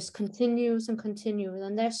 just continues and continues.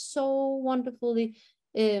 And there's so wonderfully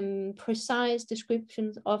precise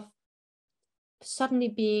descriptions of suddenly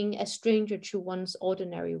being a stranger to one's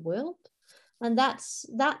ordinary world. And that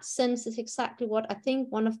sense is exactly what I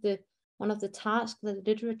think one of the tasks that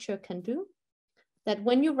literature can do. That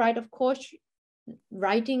when you write, of course,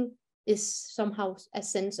 writing is somehow a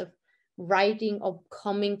sense of writing or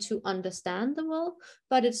coming to understand the world,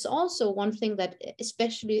 but it's also one thing that,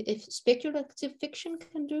 especially if speculative fiction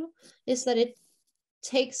can do, is that it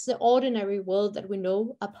takes the ordinary world that we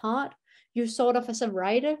know apart. You sort of, as a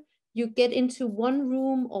writer, you get into one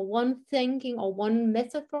room or one thinking or one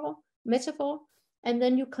metaphor, and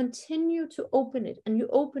then you continue to open it, and you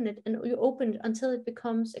open it, and you open it until it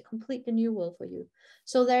becomes a completely new world for you.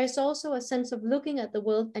 So there is also a sense of looking at the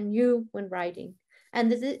world anew when writing.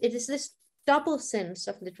 And it is this double sense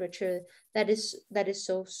of literature that is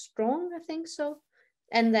so strong, I think so.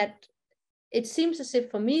 And that it seems as if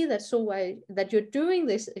for me that you're doing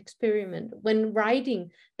this experiment when writing,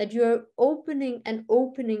 that you're opening and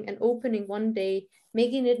opening and opening one day,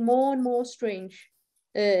 making it more and more strange.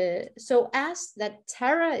 So as that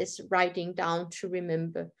Tara is writing down to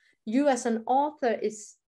remember, you as an author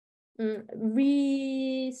is you're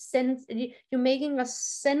making us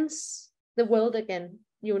sense the world again,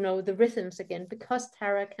 you know, the rhythms again, because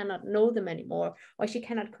Tara cannot know them anymore, or she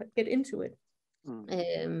cannot get into it.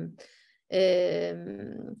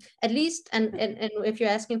 At least, and if you're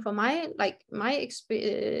asking for my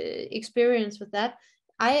experience with that,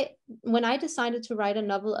 when I decided to write a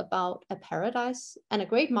novel about a paradise and a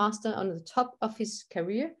great master on the top of his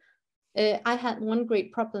career, I had one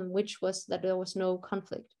great problem, which was that there was no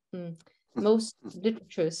conflict. Most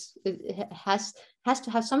literatures has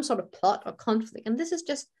to have some sort of plot or conflict, and this is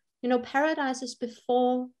just, you know, paradise is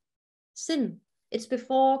before sin, it's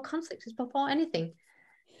before conflict, it's before anything.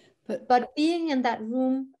 But being in that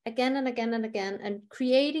room again and again and again, and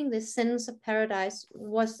creating this sense of paradise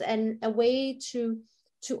was a way to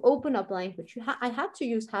open up language. I had to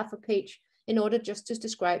use half a page in order just to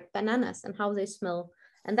describe bananas and how they smell,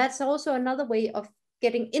 and that's also another way of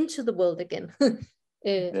getting into the world again.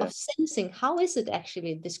 Of sensing how is it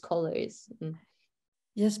actually this color is.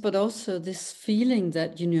 Yes, but also this feeling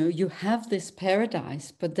that, you know, you have this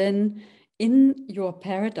paradise, but then in your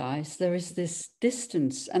paradise there is this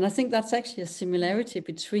distance, and I think that's actually a similarity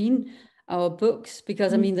between our books,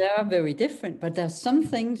 because I mean they are very different, but there's some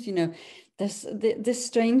things, you know, there's this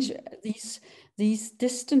strange these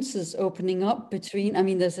distances opening up between, I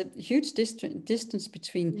mean, there's a huge distance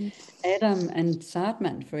between Adam and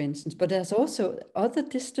Zahrtmann, for instance, but there's also other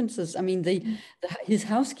distances. I mean, his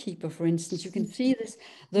housekeeper, for instance, you can see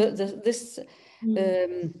this, the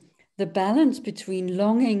balance between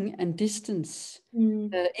longing and distance in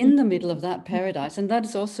the middle of that paradise. And that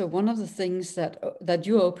is also one of the things that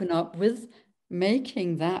you open up with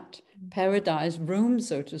making that paradise room,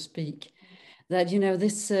 so to speak, that, you know,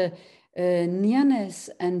 this nearness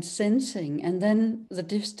and sensing, and then the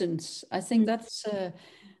distance. I think that's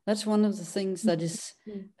one of the things that is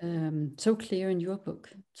so clear in your book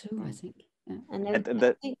too, I think.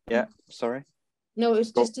 Sorry. No,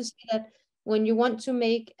 it's just to say that when you want to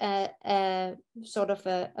make a sort of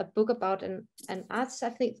a book about an artist,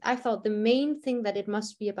 I thought the main thing that it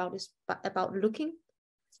must be about is about looking.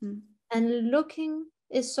 And looking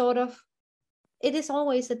is sort of, it is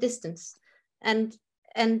always a distance. And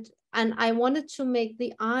I wanted to make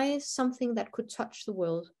the eyes something that could touch the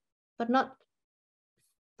world, but not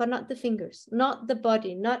the fingers, not the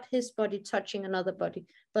body, not his body touching another body,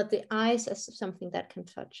 but the eyes as something that can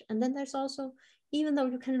touch. And then there's also, even though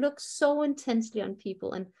you can look so intensely on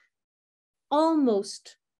people and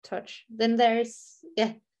almost touch, then there's,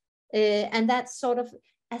 and that's sort of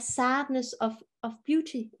a sadness of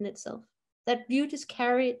beauty in itself. That beauty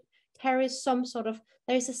carries some sort of,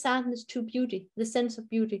 there is a sadness to beauty, the sense of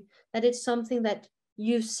beauty, that it's something that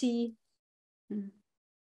you see,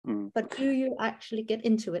 but do you actually get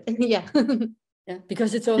into it? Yeah. Yeah,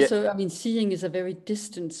 because it's also, I mean, seeing is a very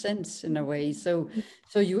distant sense in a way. So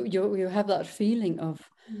you have that feeling of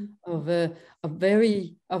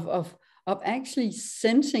actually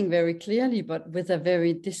sensing very clearly, but with a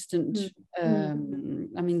very distant. I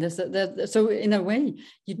mean, so in a way,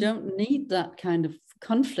 you don't need that kind of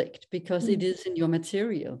conflict because it is in your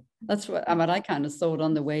material. That's what I kind of thought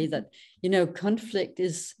on the way, that, you know, conflict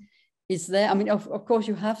is there. I mean, of course,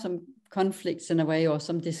 you have some conflicts in a way, or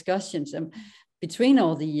some discussions between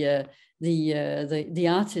all the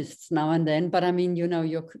artists now and then. But I mean, you know,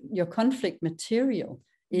 your conflict material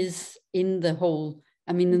is in the whole.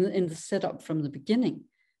 I mean, in the setup from the beginning,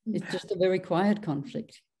 it's just a very quiet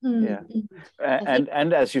conflict. Yeah,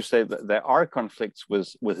 and as you say, there are conflicts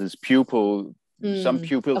with his pupil. Some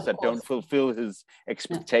pupils that don't fulfill his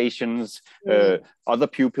expectations, other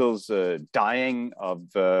pupils dying of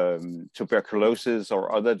tuberculosis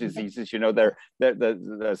or other diseases. You know,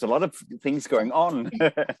 there's a lot of things going on.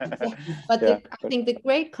 But I think the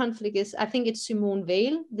great conflict is, I think it's Simone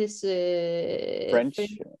Weil, this French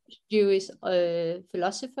Jewish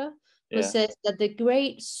philosopher, who says that the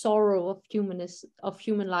great sorrow of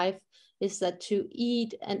human life is that to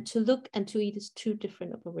eat and to look and to eat is two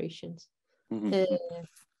different operations. And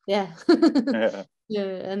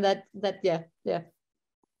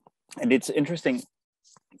and it's interesting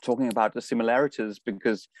talking about the similarities,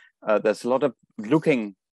 because there's a lot of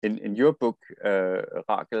looking in your book,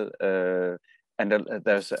 Rakel, and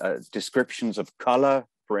there's descriptions of color,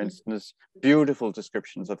 for instance, beautiful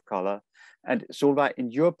descriptions of color. And Solvej,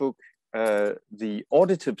 in your book, the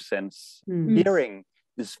auditive sense, hearing,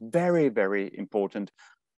 is very, very important.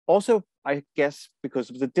 Also, I guess because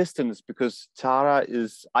of the distance, because Tara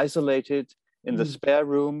is isolated in the spare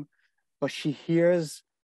room, but she hears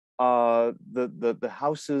the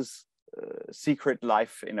house's secret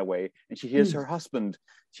life in a way, and she hears her husband.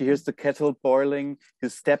 She hears the kettle boiling,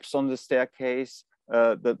 his steps on the staircase,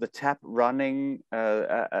 the tap running,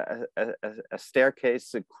 a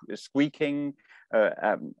staircase squeaking,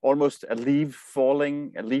 almost a leaf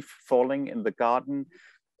falling in the garden.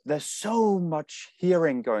 There's so much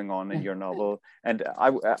hearing going on in your novel, and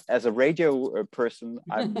I, as a radio person,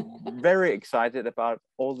 I'm very excited about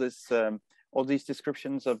all these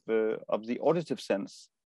descriptions of the auditive sense.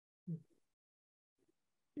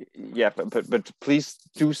 Yeah, but please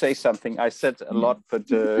do say something. I said a lot, but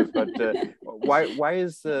why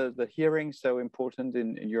is the hearing so important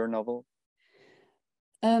in your novel?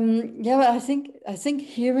 Yeah, well, I think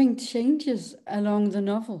hearing changes along the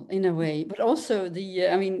novel in a way, but also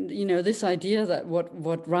I mean, you know, this idea that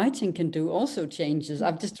what writing can do also changes.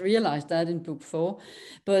 I've just realized that in book 4,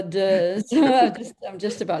 but so I'm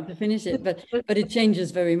just about to finish it. But it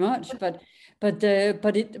changes very much. But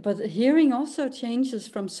hearing also changes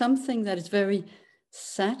from something that is very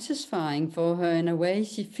satisfying for her in a way.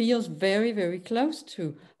 She feels very, very close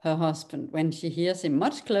to her husband when she hears him,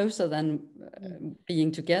 much closer than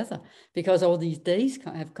being together, because all these days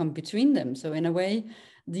have come between them. So in a way,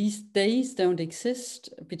 these days don't exist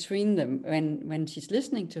between them when she's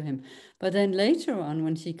listening to him. But then later on,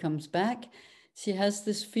 when she comes back, she has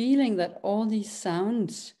this feeling that all these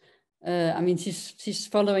sounds, I mean, she's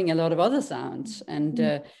following a lot of other sounds, and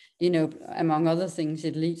you know, among other things,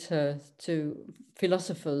 it leads her to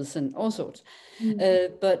philosophers and all sorts.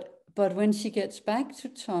 But when she gets back to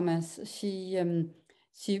Thomas, she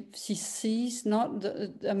sees not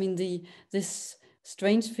this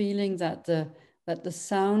strange feeling that the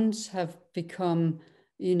sounds have become,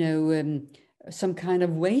 you know, some kind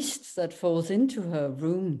of waste that falls into her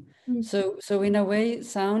room. So in a way,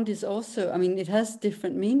 sound is also, I mean, it has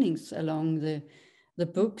different meanings along the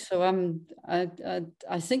book. So I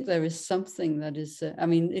think there is something that is, I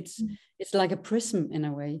mean, it's like a prism in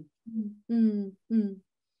a way.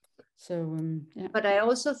 So yeah. But I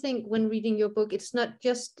also think when reading your book, it's not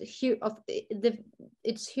just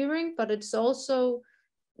it's hearing, but it's also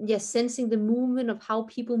sensing the movement of how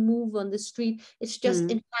people move on the street. It's just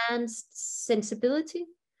enhanced sensibility.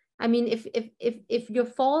 I mean, if you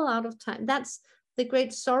fall out of time, that's the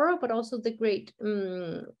great sorrow, but also the great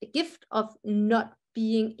gift of not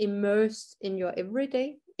being immersed in your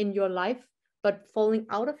everyday, in your life, but falling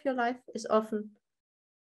out of your life is often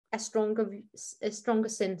a stronger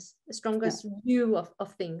sense, a stronger view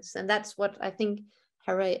of things. And that's what I think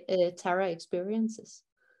Tara experiences.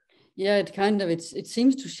 Yeah, it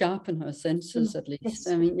seems to sharpen her senses at least. Yes.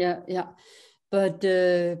 I mean, yeah.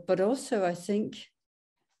 But also I think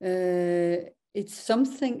it's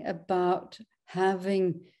something about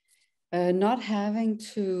having not having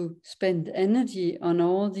to spend energy on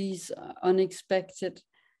all these unexpected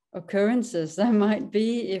occurrences there might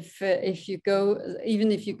be if you go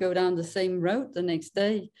down the same road the next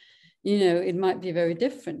day. It might be very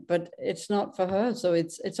different, but it's not for her. So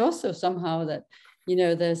it's also somehow that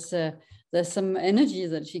there's some energy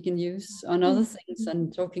that she can use on other things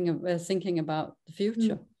and thinking about the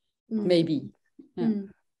future, maybe. Yeah.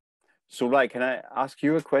 Solvej, can I ask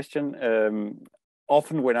you a question?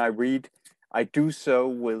 Often when I read, I do so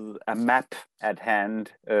with a map at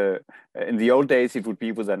hand. In the old days, it would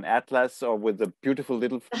be with an atlas or with a beautiful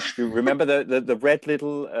little. You remember the red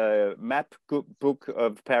little map book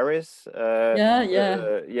of Paris?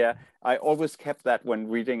 Yeah. I always kept that when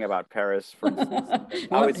reading about Paris, for instance.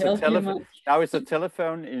 Now it's a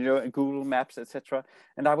telephone, and Google Maps, etc.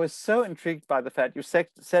 And I was so intrigued by the fact you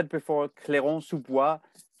said before, Cléron-sous-Bois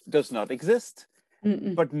does not exist.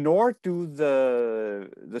 But nor do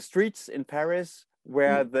the streets in Paris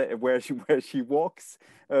where she walks,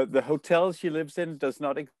 the hotel she lives in does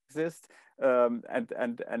not exist,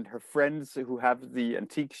 and her friends who have the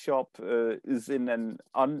antique shop is in an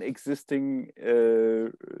unexisting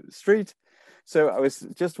street. So I was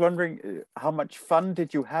just wondering, how much fun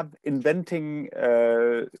did you have inventing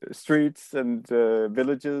streets and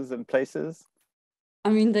villages and places? I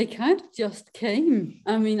mean, they kind of just came.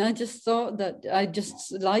 I mean, I just thought that I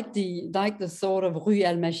just like the thought of Rue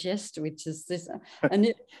Almagest, which is this,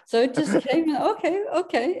 and so it just came.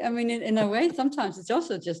 Okay. I mean, in a way, sometimes it's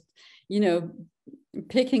also just,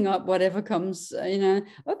 picking up whatever comes.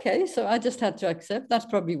 Okay. So I just had to accept that's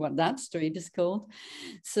probably what that street is called.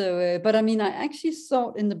 So, but I mean, I actually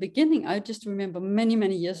thought in the beginning, I just remember many,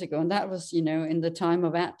 many years ago, and that was, in the time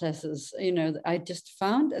of atlases. I just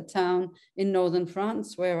found a town in northern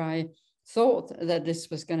France where I thought that this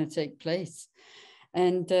was going to take place,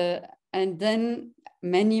 and then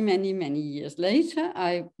many, many, many years later,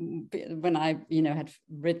 when I had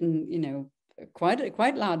written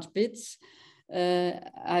quite large bits.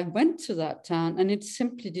 I went to that town and it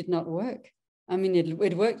simply did not work. I mean,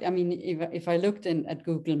 it worked. I mean, if I looked at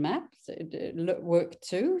Google Maps, it worked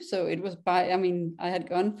too. So it was I had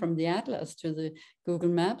gone from the Atlas to the Google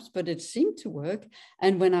Maps, but it seemed to work.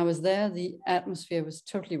 And when I was there, the atmosphere was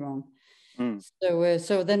totally wrong.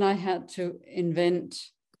 So then I had to invent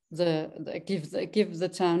give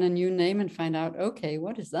the town a new name and find out, okay,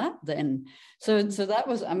 what is that then? So that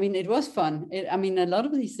was, I mean, it was fun. A lot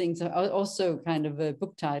of these things are also kind of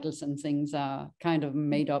book titles and things are kind of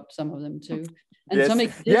made up, some of them too.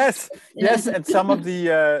 And yes, and some of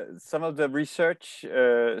the research,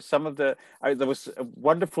 there was a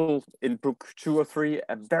wonderful in book 2 or 3,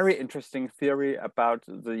 a very interesting theory about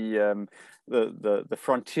the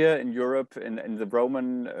frontier in Europe, in the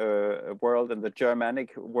Roman world and the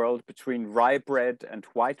Germanic world, between rye bread and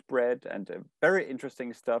white bread, and very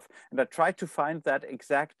interesting stuff. And I tried to find that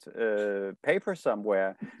exact paper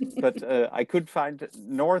somewhere, but I could find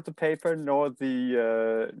nor the paper nor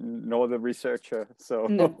the researcher. So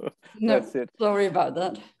no, that's it. Sorry about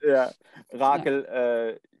that. Yeah,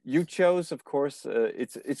 Rakel, you chose, of course,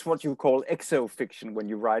 it's what you call exo-fiction when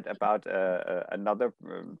you write about an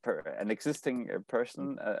existing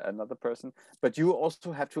person, another person, but you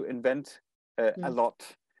also have to invent a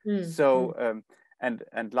lot. So,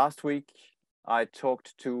 and last week I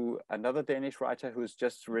talked to another Danish writer who's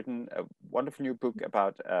just written a wonderful new book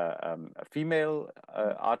about a female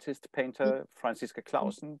artist, painter, Franziska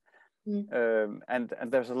Clausen. And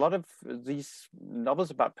there's a lot of these novels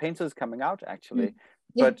about painters coming out, actually.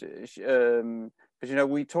 But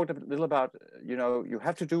we talked a little about, you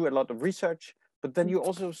have to do a lot of research, but then you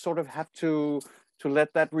also sort of have to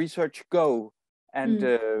let that research go and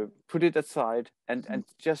put it aside and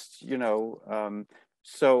just,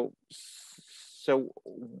 so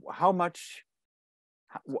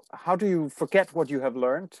how do you forget what you have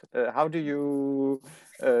learned? How do you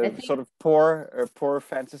sort of pour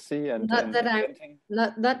fantasy and not that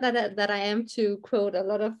I am to quote a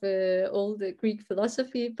lot of old Greek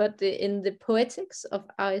philosophy, but in the Poetics of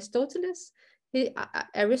Aristotle, he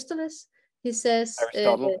says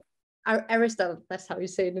Aristotle, that's how you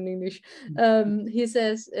say it in English. He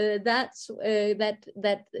says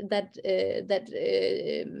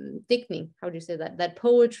dicting, how do you say that? That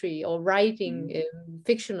poetry or writing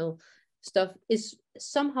fictional stuff is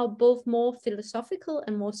somehow both more philosophical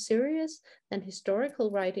and more serious than historical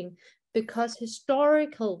writing, because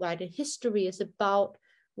historical writing, history, is about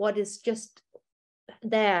what is just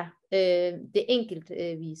there, the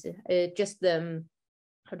enkeltvise, just the,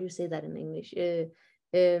 how do you say that in English?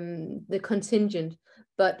 The contingent,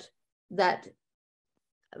 but that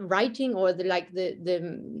writing or the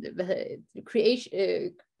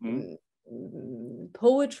creation,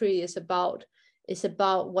 poetry is about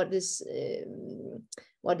what is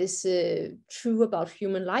true about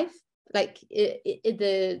human life, like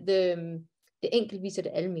the enkeltvise,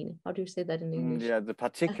 the almene. How do you say that in English? Yeah, the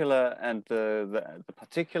particular and the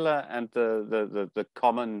particular and the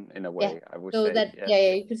common, in a way. Yeah. I would so say. that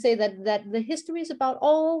you could say that the history is about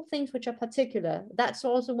all things which are particular. That's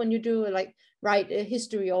also when you do write a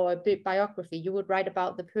history or a biography, you would write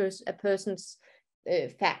about a person's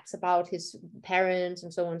facts about his parents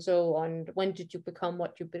and so on. When did you become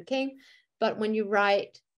what you became? But when you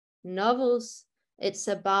write novels, it's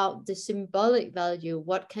about the symbolic value.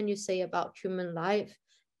 What can you say about human life?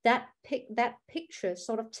 That picture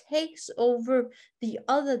sort of takes over the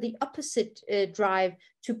opposite drive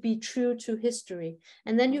to be true to history.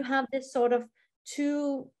 And then you have this sort of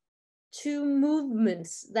two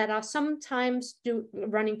movements that are sometimes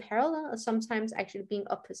running parallel and sometimes actually being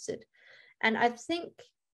opposite. And I think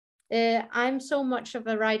I'm so much of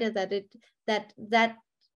a writer that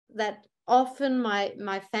often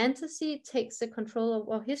my fantasy takes the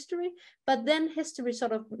control of history, but then history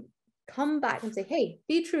sort of come back and say, hey,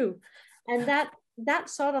 be true. And that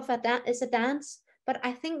sort of is a dance. But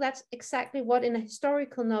I think that's exactly what in a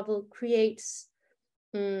historical novel creates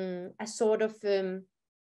a sort of a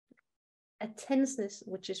tenseness,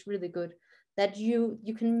 which is really good, that you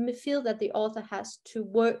can feel that the author has to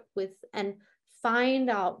work with and find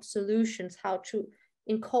out solutions, how to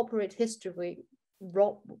incorporate history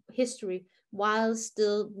while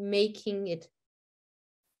still making it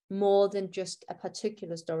more than just a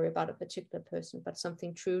particular story about a particular person, but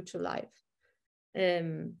something true to life.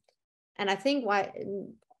 And I think why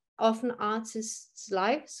often artists'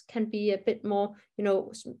 lives can be a bit more,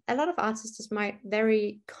 a lot of artists are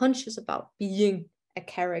very conscious about being a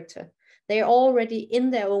character. They're already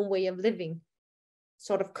in their own way of living,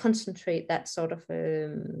 sort of concentrate that sort of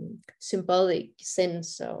symbolic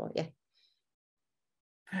sense. Or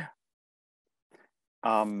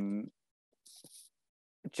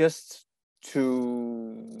just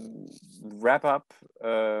to wrap up,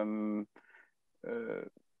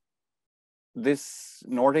 this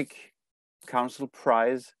Nordic Council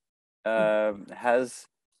Prize has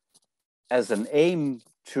as an aim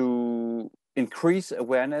to increase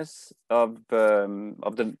awareness of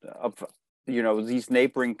these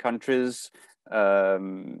neighboring countries,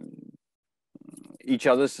 each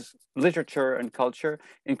other's literature and culture,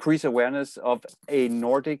 increase awareness of a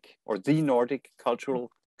Nordic or the Nordic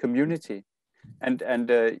cultural community, and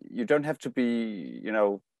you don't have to be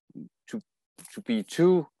to be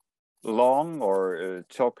too long or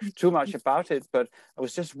talk too much about it, but I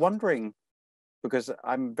was just wondering, because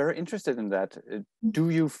I'm very interested in that, do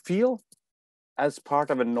you feel as part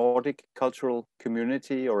of a Nordic cultural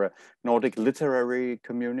community or a Nordic literary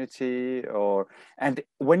community, and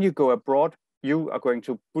when you go abroad, you are going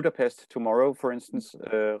to Budapest tomorrow, for instance,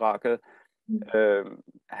 Rakel,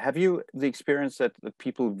 have you the experience that the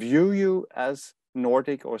people view you as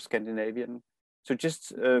Nordic or Scandinavian? So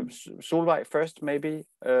just Solvej first, maybe.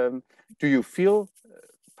 Do you feel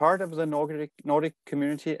part of the Nordic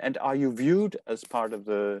community, and are you viewed as part of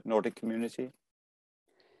the Nordic community?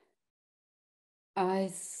 I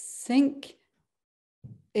think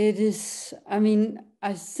it is. I mean,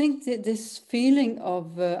 I think that this feeling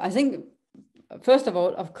of. I think, first of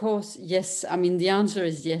all, of course, yes. I mean, the answer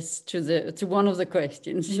is yes to one of the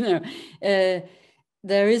questions. There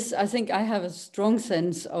is. I think I have a strong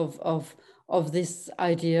sense of this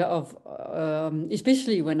idea of,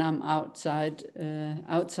 especially when I'm outside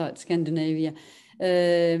Scandinavia.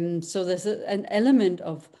 So there's an element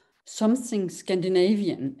of something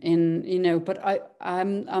Scandinavian in, but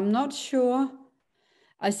I'm not sure.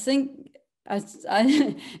 I think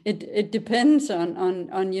it depends on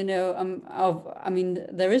I mean,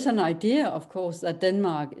 there is an idea, of course, that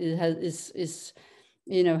Denmark has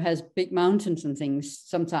big mountains and things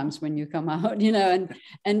sometimes when you come out,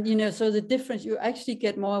 and so the difference, you actually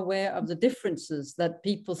get more aware of the differences that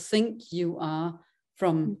people think you are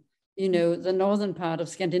from you know, the northern part of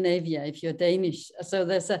Scandinavia if you're Danish. So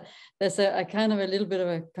there's a kind of a little bit of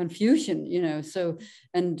a confusion, you know. So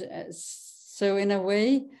so in a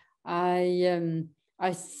way, I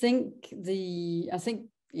think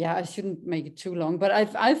yeah, I shouldn't make it too long, but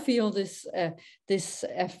I feel this this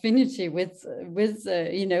affinity with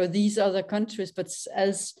you know, these other countries, but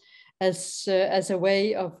as a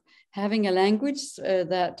way of having a language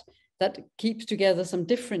that keeps together some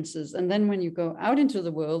differences, and then when you go out into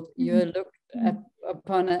the world, you're looked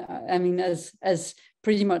upon, I mean, as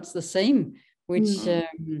pretty much the same, which.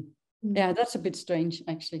 Yeah, that's a bit strange,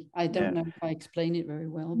 actually. I don't know if I explain it very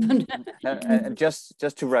well. But and just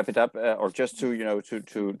to wrap it up, or just to, you know,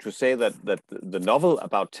 to say that the novel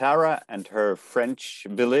about Tara and her French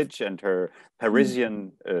village and her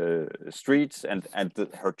Parisian streets and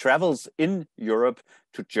her travels in Europe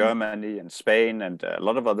to Germany and Spain and a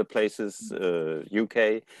lot of other places,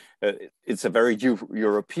 UK, it's a very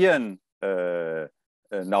European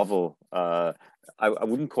novel. I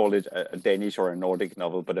wouldn't call it a Danish or a Nordic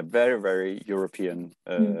novel, but a very, very European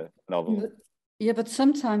novel. Yeah, but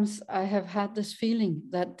sometimes I have had this feeling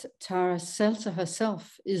that Tara Selter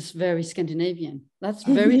herself is very Scandinavian. That's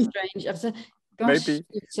very strange. I've said, gosh, maybe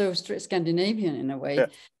it's so Scandinavian in a way. Yeah.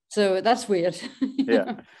 So that's weird.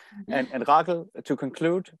 Yeah. And Rakel, to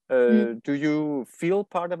conclude, do you feel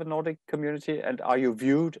part of a Nordic community, and are you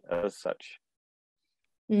viewed as such?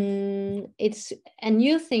 It's a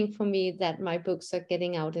new thing for me that my books are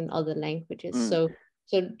getting out in other languages. So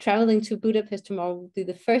traveling to Budapest tomorrow will be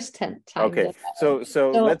the first time. Okay, so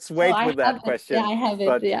let's wait with that question. Yeah, I have it.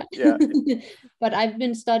 But, yeah. But I've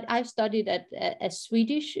studied at a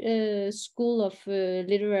Swedish school of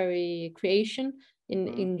literary creation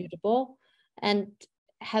in Göteborg, and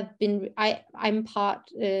have been. I'm part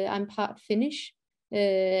Finnish.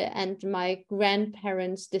 And my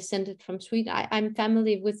grandparents descended from Sweden. I'm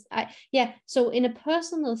family with, so in a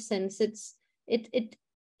personal sense, it's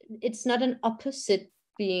not an opposite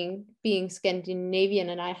being Scandinavian,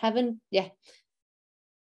 and I haven't,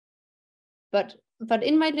 but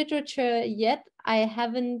in my literature yet, I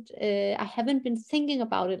haven't been thinking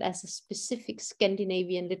about it as a specific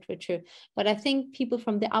Scandinavian literature, but I think people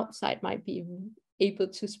from the outside might be able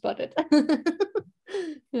to spot it.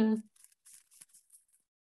 Yeah.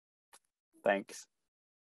 Thanks.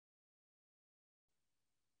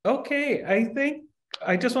 Okay,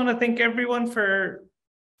 I just want to thank everyone for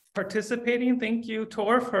participating. Thank you,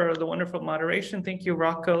 Tore, for the wonderful moderation. Thank you,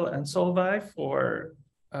 Rakel and Solvej, for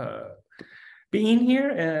being here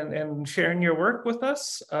and sharing your work with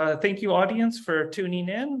us. Thank you, audience, for tuning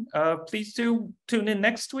in. Please do tune in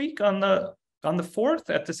next week on the 4th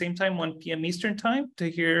at the same time, 1 p.m. Eastern time, to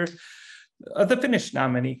hear the Finnish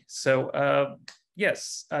nominee. So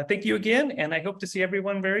yes, thank you again, and I hope to see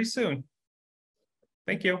everyone very soon.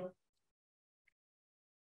 Thank you.